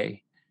in a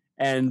day.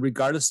 And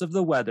regardless of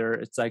the weather,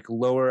 it's like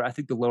lower, I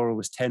think the lower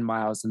was 10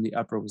 miles and the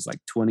upper was like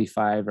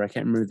 25, or I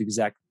can't remember the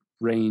exact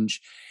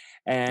range.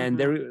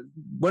 And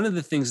one of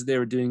the things that they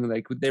were doing,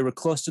 like they were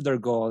close to their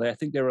goal. I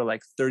think they were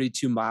like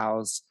 32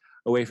 miles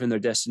away from their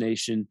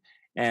destination.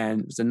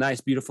 And it was a nice,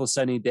 beautiful,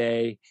 sunny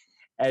day.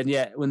 And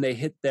yet when they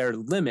hit their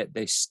limit,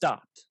 they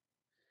stopped.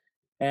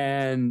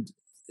 And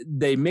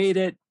they made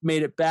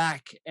it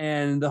back.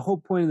 And the whole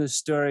point of the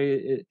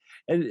story,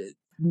 and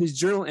these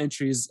journal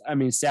entries, I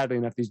mean, sadly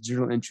enough, these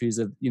journal entries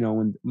of,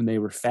 when they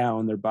were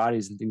found, their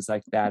bodies and things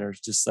like that, are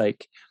just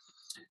like,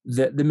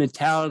 the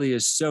mentality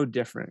is so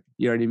different.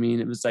 You know what I mean?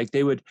 It was like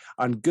they would,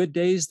 on good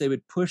days, they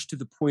would push to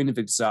the point of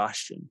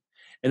exhaustion.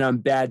 And on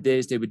bad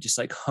days, they would just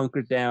like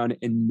hunker down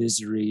in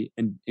misery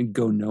and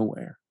go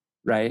nowhere.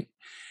 Right.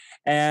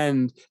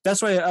 And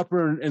that's why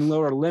upper and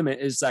lower limit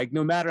is like,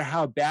 no matter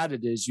how bad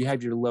it is, you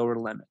have your lower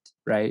limit,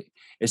 right?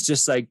 It's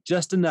just like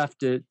just enough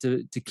to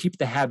keep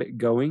the habit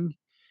going,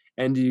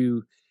 and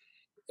you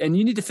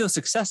need to feel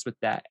success with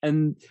that.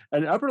 And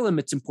an upper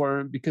limit's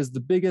important because the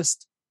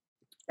biggest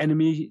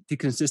enemy to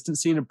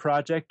consistency in a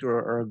project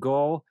or a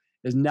goal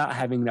is not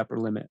having an upper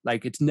limit.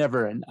 Like it's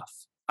never enough.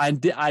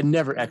 I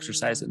never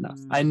exercise enough.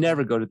 I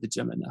never go to the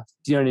gym enough.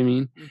 Do you know what I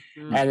mean?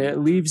 And it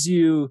leaves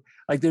you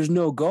like there's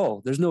no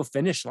goal. There's no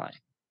finish line,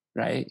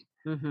 right?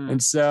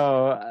 And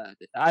so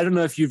I don't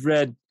know if you've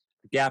read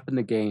Gap in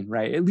the Gain,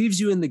 right? It leaves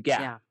you in the gap.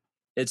 Yeah.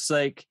 It's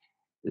like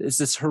it's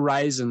this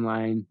horizon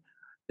line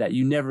that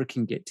you never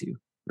can get to,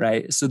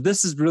 right? So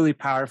this is really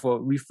powerful.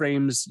 It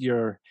reframes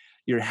your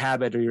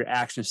habit or your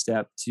action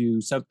step to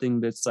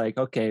something that's like,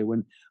 okay,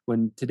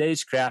 when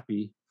today's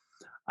crappy,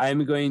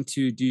 I'm going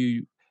to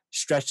do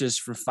stretches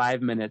for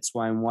 5 minutes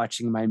while I'm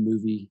watching my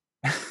movie.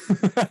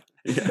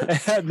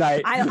 at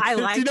night. I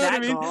like you know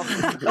that what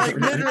I mean? Like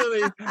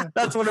literally,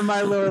 that's one of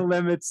my lower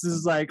limits.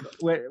 Is like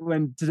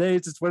when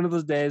today's just one of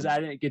those days I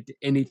didn't get to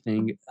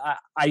anything.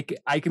 I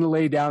can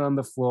lay down on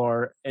the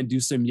floor and do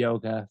some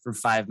yoga for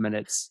 5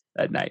 minutes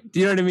at night. Do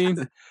you know what I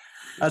mean?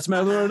 That's my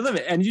lower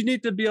limit, and you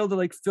need to be able to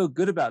like feel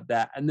good about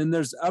that. And then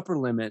there's upper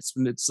limits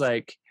when it's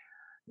like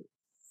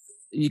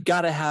you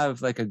got to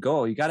have like a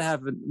goal. You got to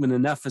have when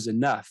enough is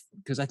enough,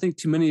 because I think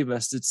too many of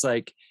us, it's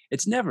like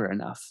it's never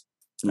enough,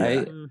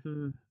 right? Yeah.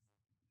 Mm-hmm.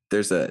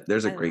 There's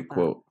a great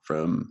quote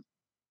from,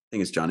 I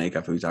think it's John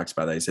Acuff who talks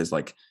about that. He says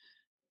like,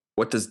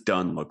 what does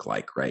done look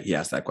like, right? He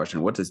asked that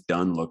question, what does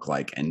done look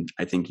like? And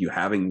I think you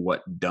having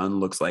what done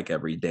looks like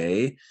every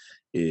day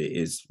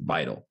is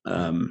vital.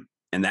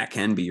 And that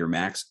can be your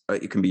max.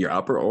 It can be your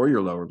upper or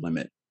your lower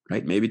limit,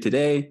 right? Maybe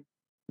today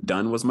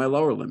done was my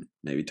lower limit.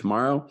 Maybe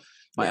tomorrow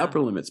my upper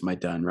limit's my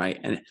done, right?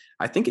 And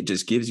I think it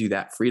just gives you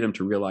that freedom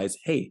to realize,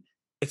 hey,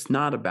 it's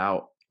not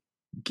about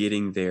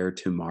getting there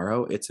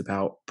tomorrow. It's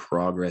about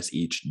progress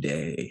each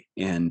day.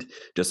 And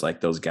just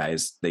like those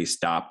guys, they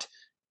stopped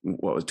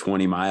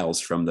 20 miles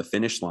from the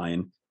finish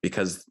line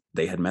because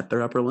they had met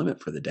their upper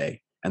limit for the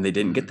day. And they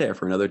didn't get there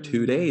for another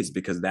 2 days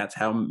because that's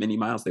how many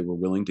miles they were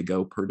willing to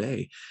go per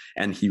day.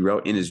 And he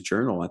wrote in his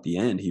journal at the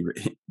end,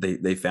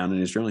 they found in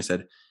his journal, he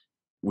said,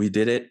 we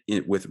did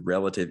it with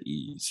relative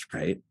ease,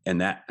 right?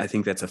 And that, I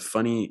think that's a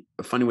funny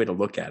way to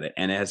look at it.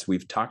 And as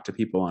we've talked to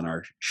people on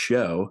our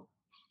show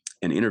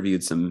and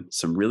interviewed some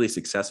really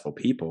successful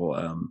people,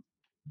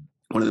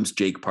 one of them's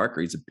Jake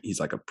Parker. He's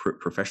like a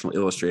professional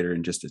illustrator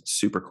and just a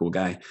super cool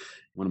guy.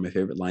 One of my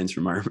favorite lines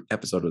from our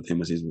episode with him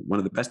was, he's one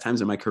of the best times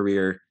in my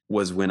career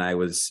was when I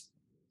was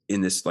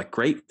in this like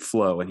great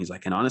flow. And he's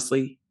like, and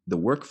honestly, the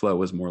workflow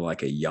was more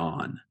like a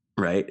yawn,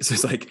 right? So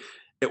it's like,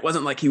 it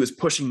wasn't like he was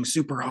pushing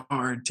super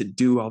hard to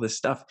do all this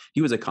stuff.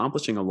 He was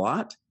accomplishing a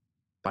lot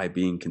by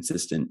being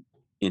consistent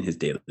in his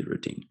daily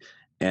routine.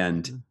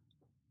 And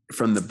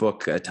from the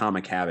book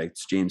Atomic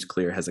Habits, James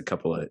Clear has a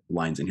couple of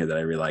lines in here that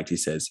I really liked. He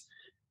says,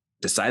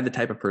 decide the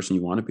type of person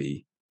you want to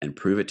be and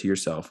prove it to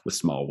yourself with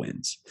small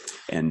wins.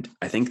 And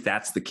I think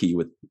that's the key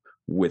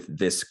with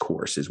this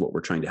course, is what we're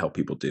trying to help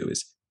people do,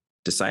 is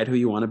decide who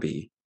you want to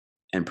be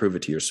and prove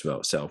it to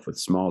yourself with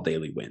small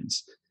daily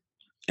wins.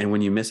 And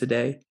when you miss a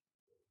day,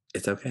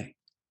 it's okay.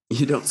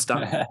 You don't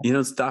stop.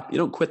 You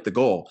don't quit the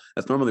goal.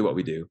 That's normally what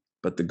we do.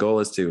 But the goal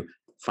is to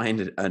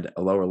find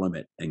a lower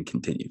limit and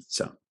continue.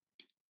 So.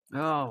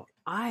 Oh,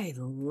 I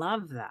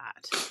love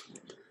that.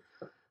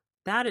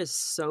 That is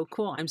so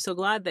cool. I'm so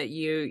glad that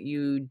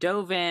you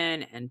dove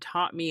in and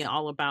taught me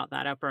all about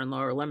that upper and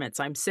lower limits.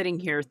 I'm sitting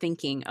here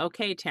thinking,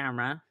 okay,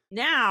 Tamara,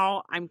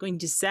 now I'm going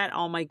to set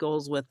all my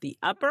goals with the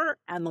upper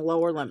and the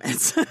lower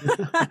limits.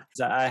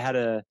 I had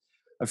a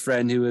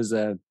friend who was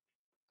a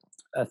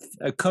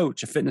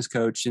coach, a fitness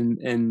coach,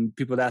 and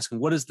people would ask him,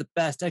 what is the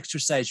best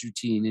exercise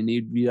routine? And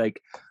he'd be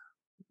like,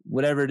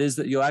 whatever it is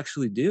that you'll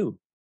actually do.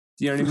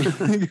 Do you know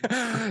what I mean?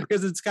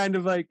 Because it's kind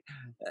of like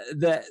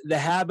the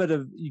habit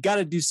of, you got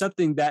to do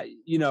something that,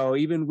 you know,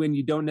 even when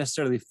you don't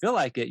necessarily feel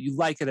like it, you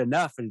like it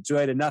enough and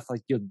enjoy it enough,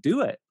 like you'll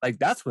do it. Like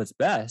that's what's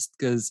best.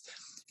 Because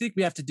I think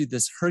we have to do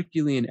this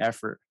Herculean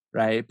effort,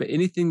 right? But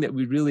anything that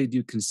we really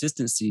do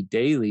consistency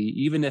daily,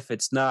 even if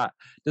it's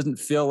doesn't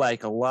feel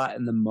like a lot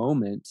in the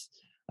moment,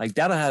 like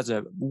that has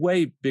a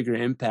way bigger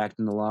impact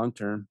in the long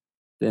term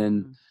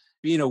than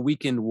being a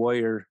weekend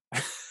warrior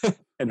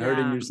and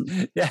hurting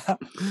yourself. Yeah.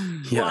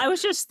 Well, I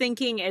was just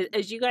thinking,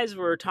 as you guys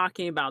were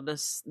talking about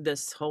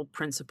this whole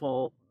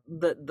principle,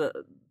 the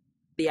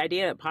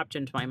idea that popped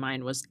into my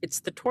mind was,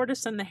 it's the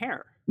tortoise and the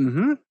hare.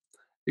 Mm-hmm.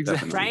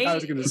 Exactly. Right? I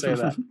was going to say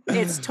that.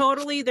 It's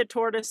totally the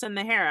tortoise and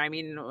the hare. I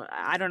mean,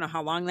 I don't know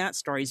how long that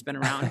story's been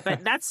around,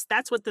 but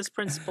that's what this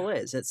principle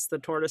is. It's the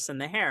tortoise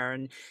and the hare,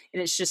 and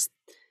it's just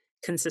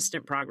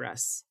consistent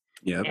progress.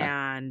 Yeah.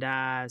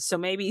 And so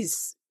maybe,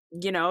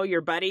 you know,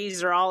 your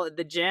buddies are all at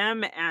the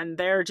gym and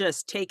they're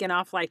just taking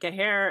off like a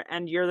hare,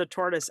 and you're the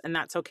tortoise, and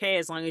that's okay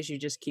as long as you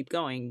just keep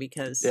going,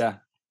 because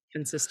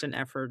consistent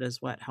effort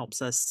is what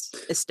helps us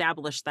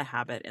establish the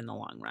habit in the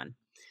long run.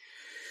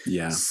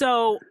 Yeah.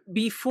 So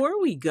before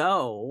we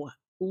go,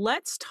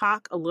 let's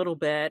talk a little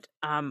bit.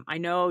 I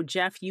know,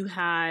 Jeff, you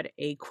had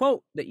a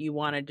quote that you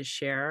wanted to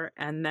share,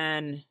 and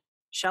then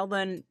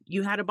Sheldon,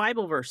 you had a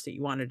Bible verse that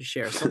you wanted to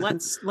share. So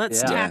let's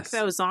tack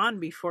those on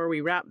before we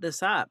wrap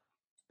this up.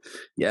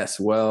 Yes.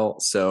 Well,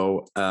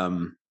 so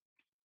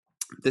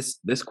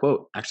this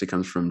quote actually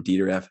comes from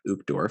Dieter F.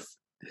 Uchtdorf,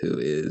 who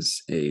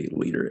is a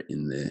leader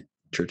in the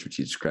Church of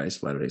Jesus Christ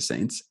of Latter-day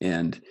Saints,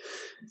 and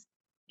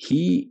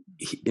he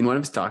in one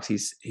of his talks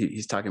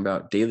he's talking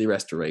about daily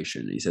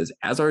restoration. He says,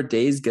 as our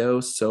days go,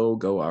 so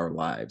go our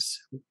lives.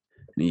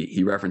 And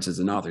he references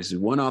an author. He says,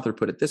 one author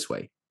put it this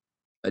way: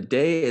 a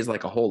day is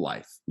like a whole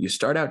life. You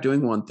start out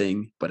doing one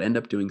thing, but end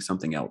up doing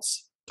something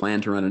else.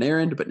 Plan to run an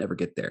errand, but never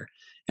get there.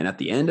 And at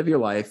the end of your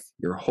life,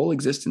 your whole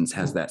existence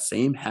has that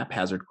same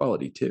haphazard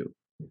quality too.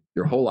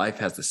 Your whole life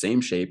has the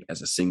same shape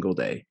as a single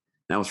day.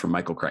 That was from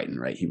Michael Crichton,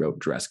 right? He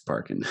wrote Jurassic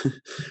Park.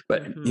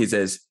 But he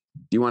says,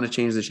 do you want to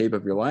change the shape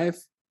of your life?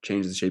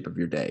 change the shape of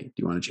your day?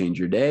 Do you want to change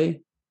your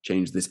day?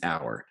 Change this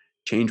hour.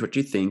 Change what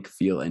you think,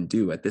 feel, and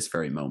do at this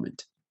very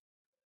moment.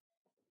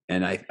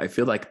 And I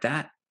feel like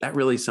that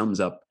really sums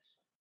up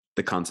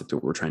the concept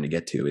that we're trying to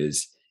get to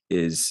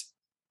is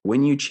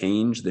when you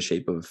change the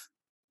shape of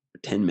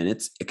 10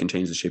 minutes, it can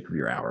change the shape of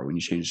your hour. When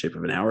you change the shape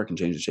of an hour, it can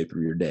change the shape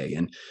of your day,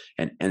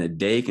 and a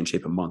day can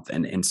shape a month,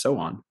 and so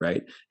on,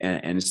 right?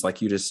 And it's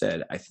like you just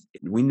said,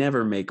 we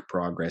never make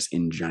progress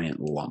in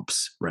giant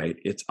lumps, right?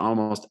 It's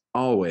almost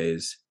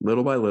always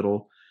little by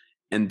little,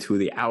 and to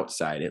the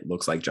outside, it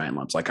looks like giant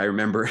lumps. Like I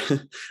remember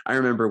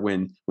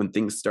when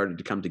things started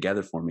to come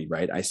together for me,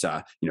 right? I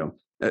saw,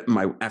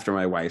 after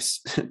my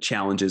wife's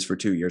challenges for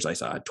 2 years, I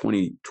saw a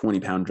 20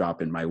 pound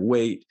drop in my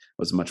weight,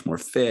 was much more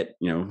fit,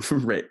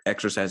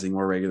 exercising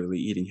more regularly,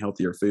 eating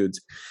healthier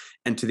foods.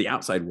 And to the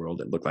outside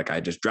world, it looked like I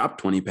just dropped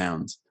 20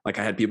 pounds. Like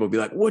I had people be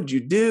like, what'd you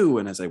do?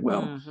 And I was like,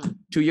 well,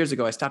 2 years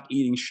ago, I stopped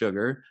eating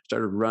sugar,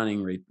 started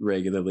running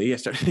regularly. I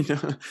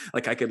started,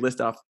 like I could list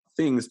off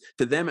things.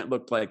 To them, it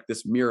looked like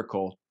this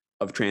miracle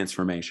of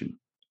transformation.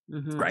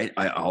 Right.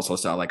 I also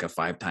saw like a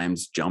 5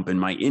 times jump in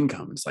my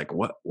income. It's like,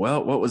 what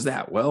was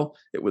that? Well,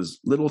 it was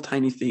little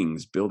tiny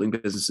things, building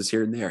businesses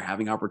here and there,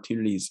 having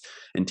opportunities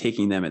and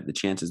taking them at the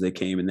chances they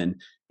came. And then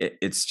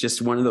it's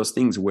just one of those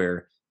things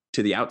where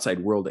to the outside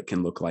world, it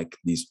can look like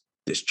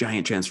this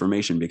giant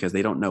transformation because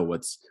they don't know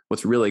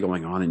what's really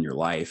going on in your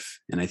life.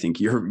 And I think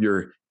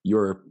your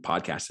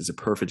podcast is a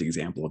perfect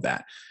example of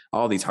that.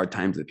 All these hard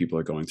times that people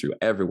are going through,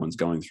 everyone's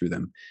going through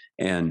them.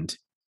 And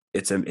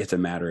it's a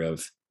matter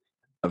of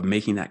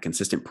making that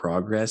consistent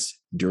progress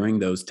during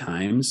those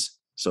times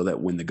so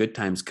that when the good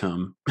times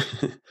come,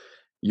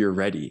 you're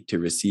ready to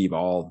receive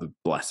all the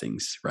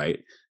blessings, right?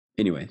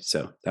 Anyway,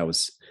 so that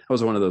was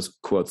one of those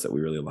quotes that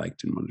we really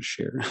liked and wanted to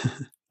share.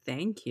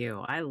 Thank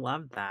you. I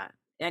love that.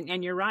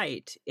 And you're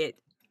right.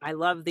 I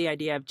love the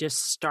idea of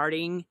just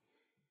starting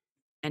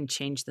and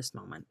change this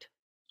moment.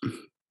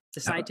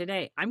 Decide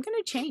today, I'm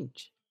going to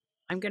change.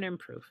 I'm going to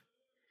improve.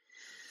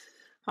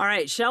 All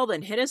right,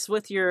 Sheldon, hit us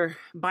with your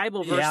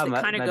Bible verse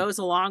that kind of goes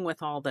along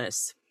with all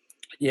this.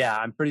 Yeah,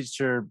 I'm pretty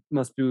sure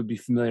most people would be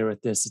familiar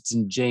with this. It's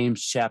in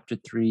James chapter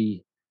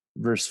 3,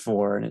 verse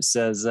 4, and it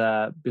says,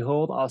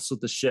 behold also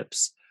the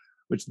ships,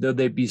 which though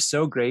they be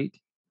so great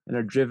and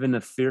are driven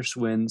of fierce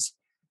winds,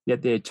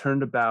 yet they are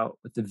turned about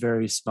with a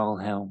very small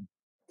helm.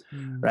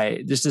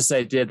 Right? Just this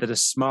idea that a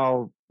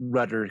small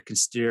rudder can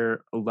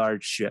steer a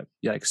large ship.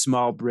 Like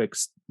small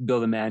bricks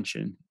build a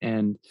mansion,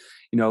 and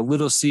a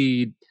little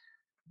seed,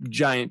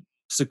 giant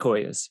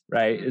sequoias,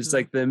 right? It's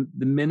like the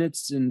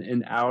minutes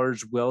and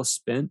hours well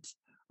spent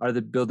are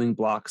the building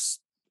blocks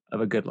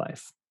of a good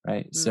life,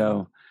 right?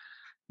 So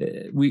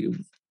we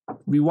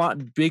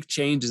want big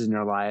changes in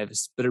our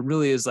lives, but it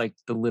really is like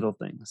the little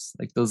things,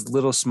 like those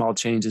little small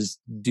changes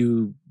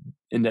do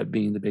end up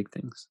being the big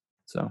things.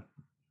 So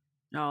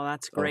oh,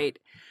 that's great.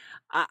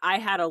 I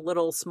had a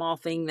little small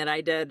thing that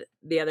I did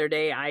the other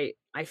day.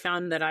 I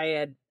found that I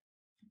had,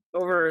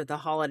 over the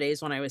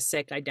holidays when I was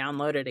sick, I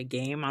downloaded a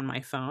game on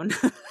my phone.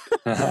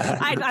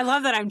 I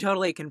love that I'm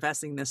totally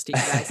confessing this to you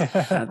guys.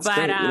 That's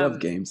great. We love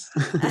games.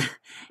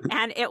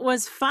 And it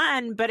was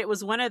fun, but it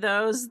was one of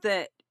those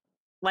that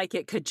like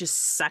it could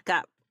just suck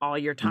up all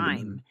your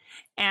time.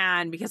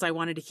 And because I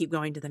wanted to keep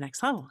going to the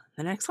next level.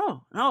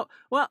 Oh,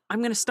 well, I'm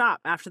going to stop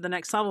after the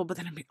next level, but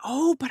then I'm like,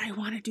 oh, but I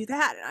want to do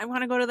that. I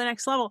want to go to the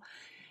next level.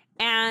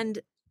 And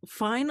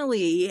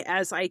finally,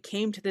 as I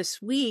came to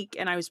this week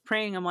and I was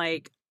praying, I'm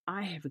like,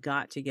 I have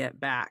got to get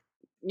back.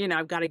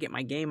 I've got to get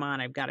my game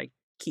on. I've got to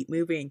keep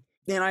moving.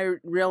 Then I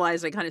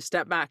realized I kind of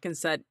stepped back and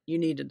said, you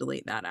need to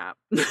delete that app.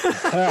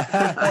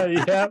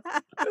 Yep.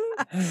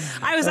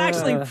 I was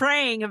actually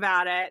praying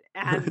about it.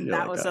 And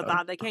that was the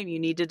thought that came. You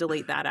need to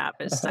delete that app.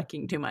 It's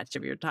sucking too much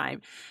of your time.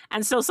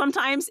 And so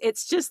sometimes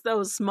it's just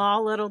those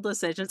small little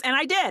decisions. And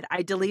I did.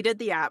 I deleted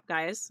the app,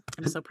 guys.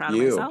 I'm so proud of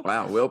myself.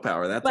 Wow,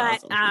 willpower. That's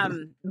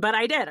awesome. But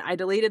I did. I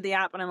deleted the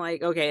app and I'm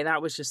like, okay,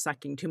 that was just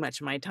sucking too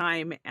much of my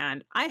time.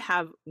 And I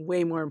have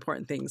way more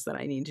important things that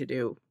I need to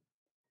do.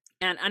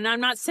 And I'm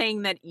not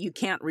saying that you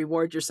can't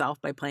reward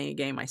yourself by playing a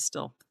game. I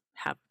still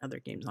have other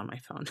games on my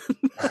phone,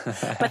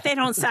 but they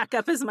don't suck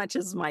up as much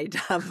as my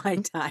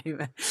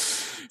time.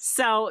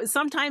 So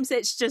sometimes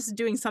it's just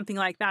doing something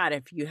like that.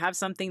 If you have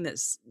something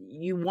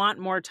you want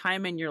more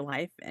time in your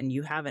life and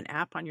you have an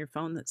app on your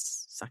phone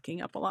that's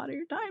sucking up a lot of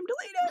your time,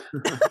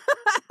 delete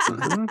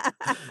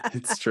it.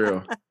 It's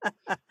true.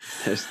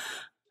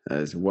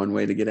 There's one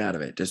way to get out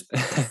of it. Just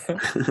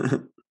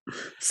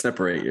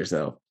separate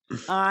yourself.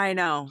 I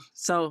know.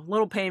 So a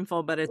little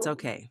painful, but it's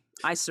okay.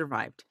 I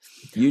survived.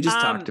 You just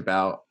talked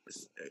about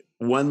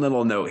one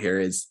little note here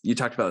is you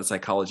talked about the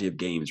psychology of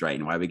games, right?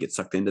 And why we get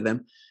sucked into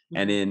them.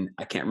 And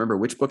I can't remember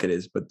which book it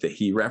is, but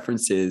he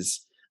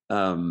references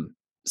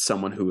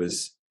someone who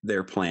is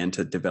their plan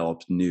to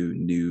develop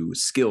new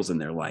skills in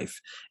their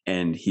life.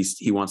 And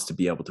he wants to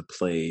be able to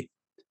play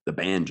the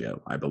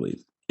banjo, I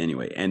believe.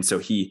 Anyway. And so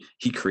he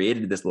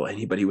created this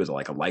but he was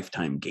like a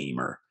lifetime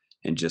gamer.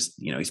 And just,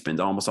 he spends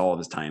almost all of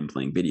his time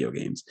playing video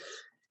games.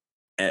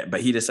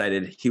 But he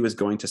decided he was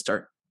going to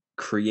start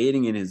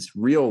creating in his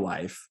real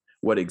life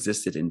what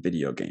existed in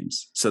video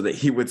games so that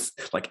he would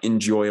like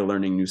enjoy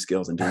learning new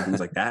skills and doing things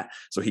like that.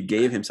 So he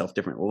gave himself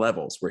different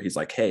levels where he's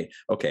like, hey,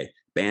 okay,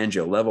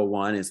 banjo level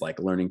 1 is like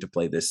learning to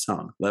play this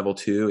song. Level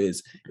 2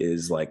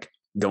 is like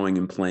going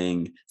and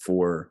playing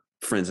for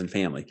friends and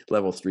family.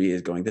 Level 3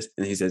 is going this.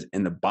 And he says,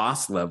 in the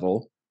boss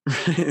level,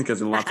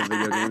 because in lots of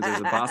video games there's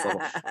a boss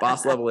level.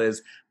 Boss level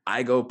is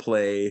I go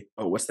play,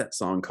 what's that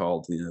song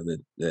called? You know,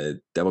 the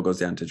Devil Goes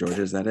Down to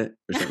Georgia, is that it?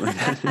 Or something like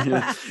that. You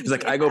know? He's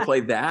like, I go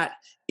play that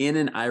in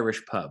an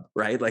Irish pub,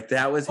 right? Like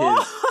that was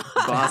his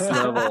boss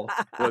level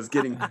was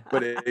getting,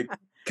 but it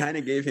kind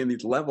of gave him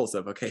these levels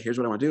of, okay, here's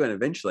what I want to do. And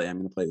eventually I'm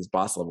going to play this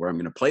boss level where I'm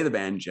going to play the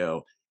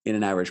banjo in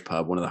an Irish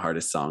pub, one of the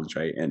hardest songs,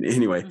 right? And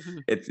anyway,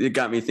 it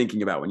got me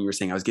thinking about when you were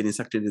saying I was getting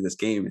sucked into this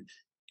game.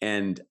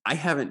 And I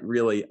haven't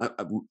really,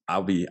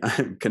 I'll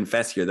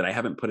confess here that I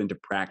haven't put into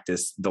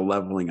practice the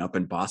leveling up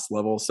and boss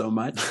level so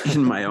much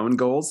in my own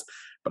goals,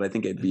 but I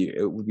think it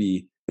would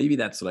be, maybe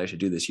that's what I should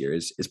do this year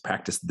is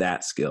practice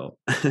that skill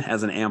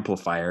as an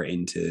amplifier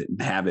into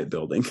habit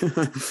building.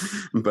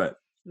 But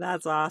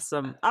that's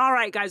awesome. All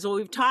right, guys. Well,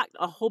 we've talked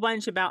a whole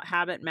bunch about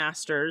Habit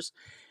Masters,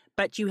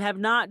 but you have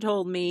not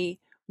told me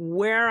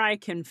where I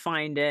can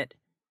find it.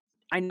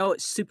 I know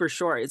it's super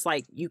short. It's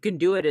like you can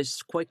do it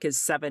as quick as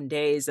 7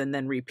 days and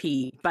then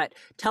repeat. But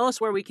tell us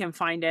where we can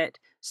find it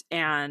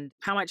and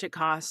how much it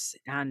costs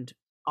and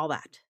all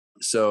that.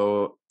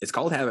 So it's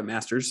called Habit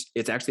Masters.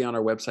 It's actually on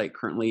our website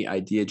currently,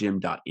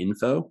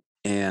 ideagym.info.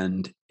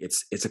 And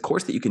it's a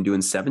course that you can do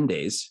in 7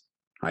 days,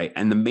 right?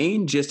 And the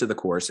main gist of the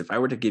course, if I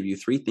were to give you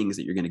 3 things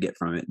that you're going to get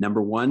from it,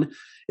 number 1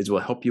 is we'll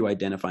help you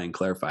identify and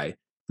clarify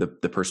the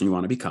person you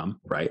want to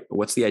become, right?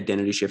 What's the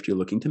identity shift you're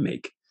looking to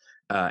make?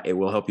 It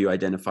will help you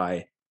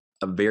identify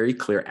a very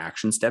clear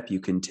action step you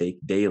can take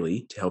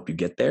daily to help you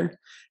get there.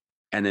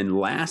 And then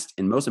last,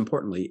 and most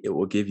importantly, it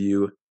will give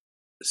you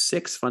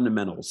 6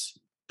 fundamentals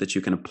that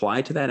you can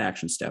apply to that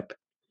action step.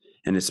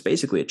 And it's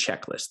basically a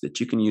checklist that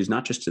you can use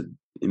not just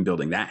in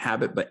building that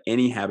habit, but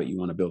any habit you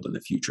want to build in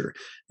the future.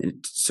 And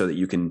so that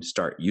you can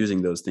start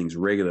using those things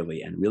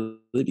regularly and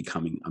really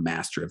becoming a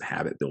master of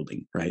habit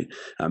building, right?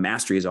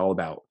 Mastery is all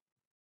about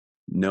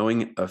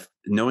knowing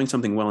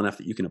something well enough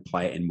that you can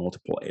apply it in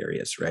multiple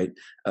areas, right?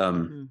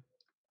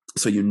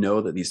 So you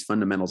know that these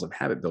fundamentals of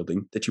habit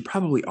building that you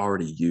probably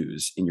already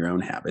use in your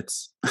own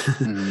habits,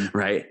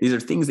 right? These are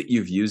things that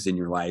you've used in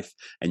your life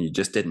and you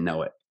just didn't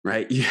know it,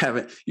 right? You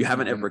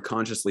haven't ever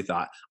consciously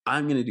thought,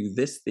 I'm going to do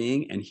this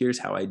thing and here's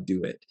how I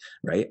do it,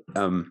 right?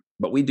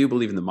 But we do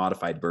believe in the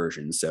modified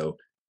version. So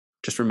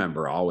just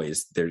remember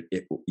always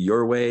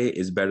your way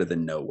is better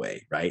than no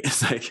way, right?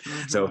 It's like,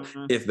 so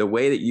if the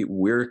way that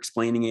we're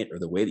explaining it or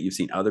the way that you've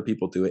seen other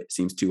people do it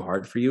seems too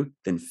hard for you,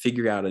 then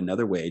figure out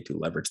another way to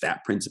leverage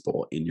that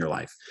principle in your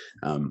life.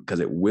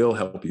 Because it will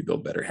help you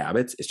build better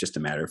habits. It's just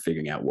a matter of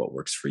figuring out what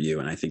works for you.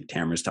 And I think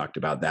Tamara's talked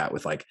about that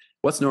with like,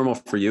 what's normal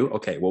for you?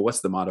 Okay, well, what's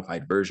the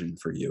modified version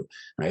for you,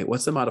 right?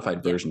 What's the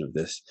modified version of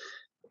this?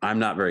 I'm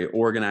not very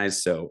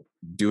organized, so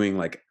doing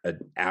like an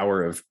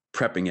hour of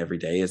prepping every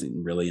day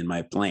isn't really in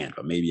my plan,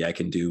 but maybe I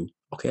can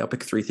I'll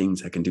pick 3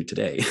 things I can do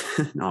today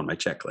on my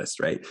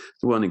checklist, right?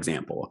 So one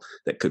example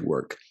that could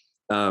work.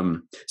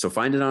 So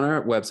find it on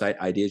our website,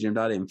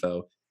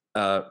 ideagym.info.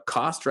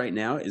 Cost right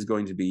now is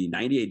going to be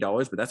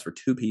 $98, but that's for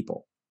 2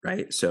 people,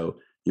 right? So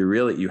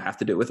you have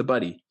to do it with a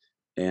buddy.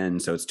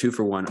 And so it's 2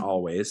 for 1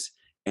 always.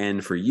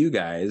 And for you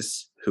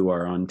guys who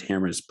are on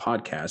Tamara's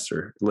podcast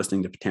or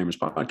listening to Tamara's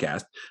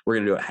podcast, we're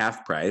going to do it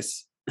half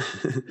price.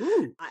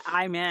 Ooh,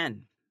 I'm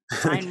in.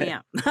 Sign me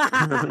up.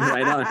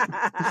 Right on.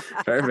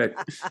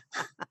 Perfect.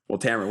 Well,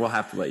 Tamara, we'll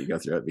have to let you go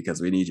through it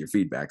because we need your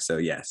feedback. So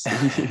yes.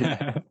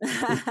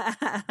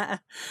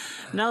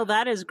 No,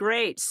 that is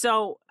great.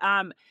 So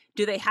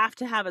do they have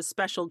to have a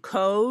special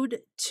code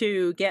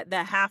to get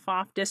the half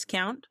off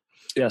discount?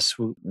 Yes.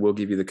 We'll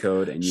give you the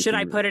code. And should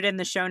I put it in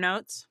the show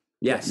notes?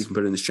 Yes, you can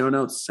put it in the show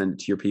notes, send it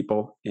to your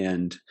people,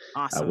 and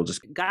awesome.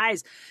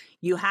 Guys,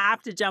 you have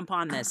to jump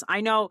on this.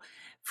 I know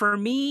for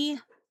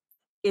me,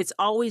 it's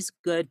always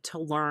good to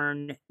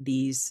learn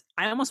these.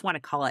 I almost want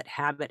to call it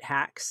habit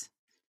hacks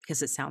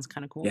because it sounds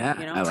kind of cool. Yeah,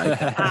 you know? I like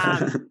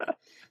that.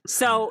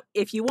 So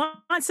if you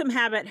want some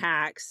habit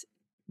hacks,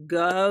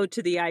 go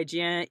to the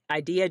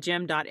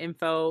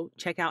ideagym.info,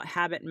 check out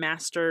Habit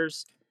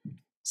Masters.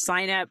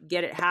 Sign up,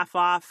 get it half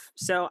off.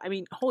 So, I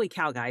mean, holy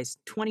cow, guys,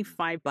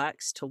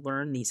 $25 to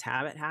learn these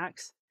habit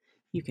hacks.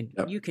 You can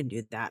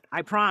do that.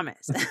 I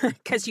promise.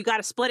 Because you got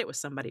to split it with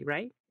somebody,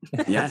 right?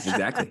 Yeah,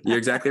 exactly. You're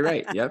exactly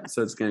right. Yep.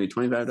 So it's going to be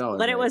 $25.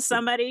 Split it with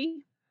somebody.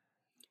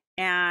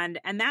 And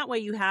that way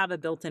you have a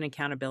built-in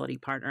accountability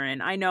partner.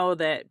 And I know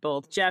that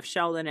both Jeff,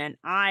 Sheldon, and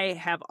I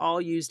have all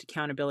used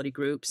accountability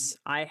groups.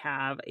 I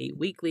have a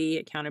weekly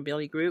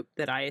accountability group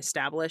that I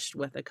established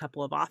with a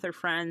couple of author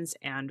friends,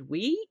 and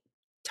we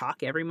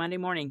talk every Monday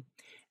morning,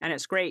 and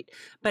it's great.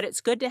 But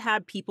it's good to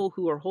have people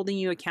who are holding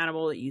you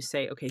accountable, that you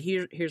say, okay,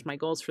 here's my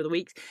goals for the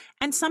week.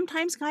 And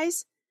sometimes,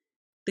 guys,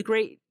 the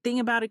great thing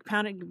about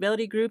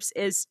accountability groups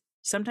is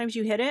sometimes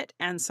you hit it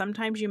and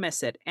sometimes you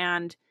miss it.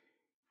 And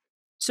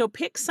So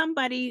pick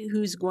somebody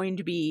who's going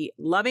to be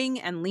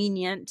loving and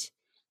lenient,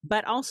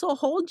 but also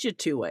hold you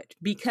to it,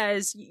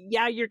 because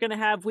yeah, you're going to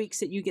have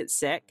weeks that you get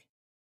sick,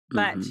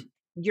 but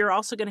you're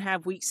also going to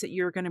have weeks that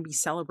you're going to be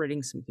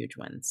celebrating some huge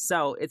wins.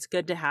 So it's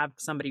good to have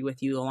somebody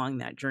with you along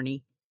that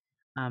journey.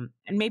 And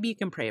maybe you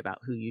can pray about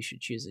who you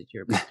should choose as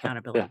your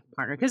accountability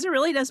partner, because it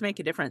really does make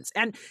a difference.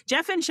 And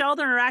Jeff and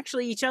Sheldon are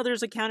actually each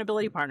other's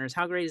accountability partners.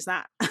 How great is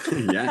that?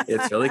 Yeah,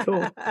 it's really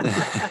cool.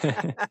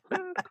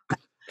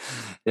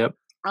 Yep.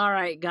 All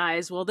right,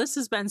 guys. Well, this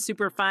has been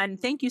super fun.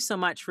 Thank you so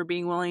much for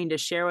being willing to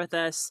share with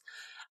us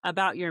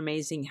about your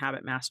amazing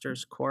Habit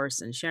Masters course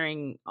and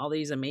sharing all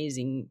these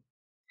amazing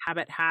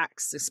habit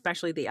hacks,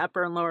 especially the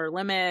upper and lower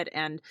limit,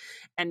 and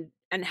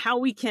how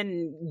we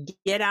can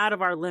get out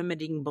of our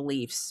limiting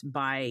beliefs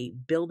by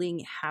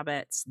building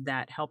habits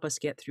that help us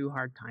get through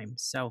hard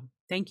times. So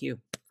thank you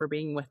for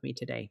being with me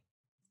today.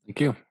 Thank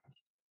you.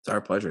 It's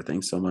our pleasure.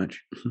 Thanks so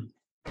much.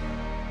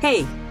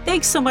 Hey,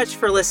 thanks so much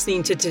for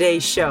listening to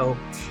today's show.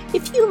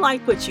 If you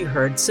like what you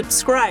heard,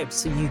 subscribe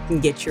so you can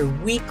get your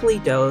weekly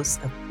dose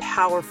of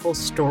powerful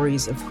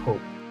stories of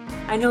hope.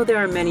 I know there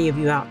are many of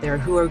you out there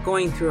who are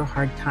going through a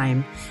hard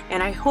time,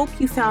 and I hope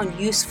you found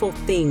useful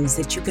things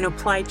that you can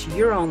apply to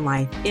your own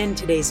life in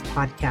today's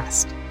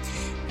podcast.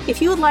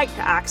 If you would like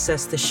to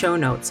access the show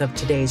notes of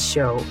today's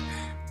show,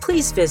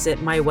 please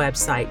visit my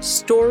website,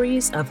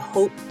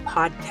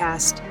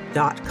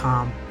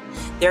 storiesofhopepodcast.com.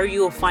 There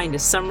you will find a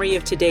summary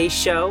of today's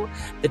show,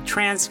 the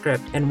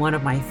transcript, and one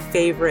of my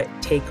favorite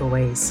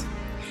takeaways.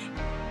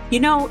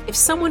 You know, if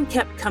someone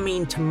kept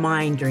coming to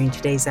mind during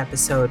today's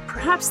episode,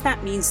 perhaps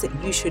that means that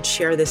you should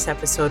share this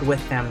episode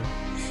with them.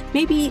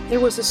 Maybe there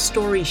was a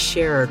story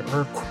shared,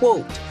 or a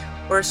quote,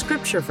 or a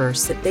scripture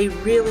verse that they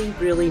really,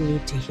 really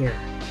need to hear.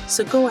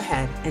 So go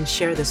ahead and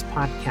share this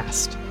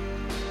podcast.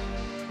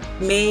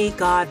 May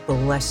God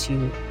bless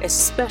you,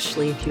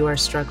 especially if you are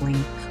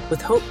struggling,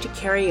 with hope to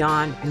carry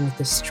on and with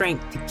the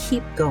strength to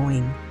keep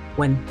going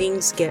when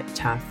things get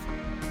tough.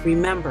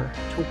 Remember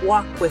to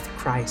walk with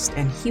Christ,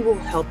 and He will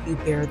help you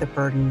bear the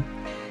burden.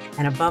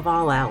 And above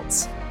all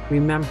else,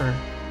 remember,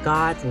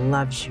 God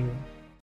loves you.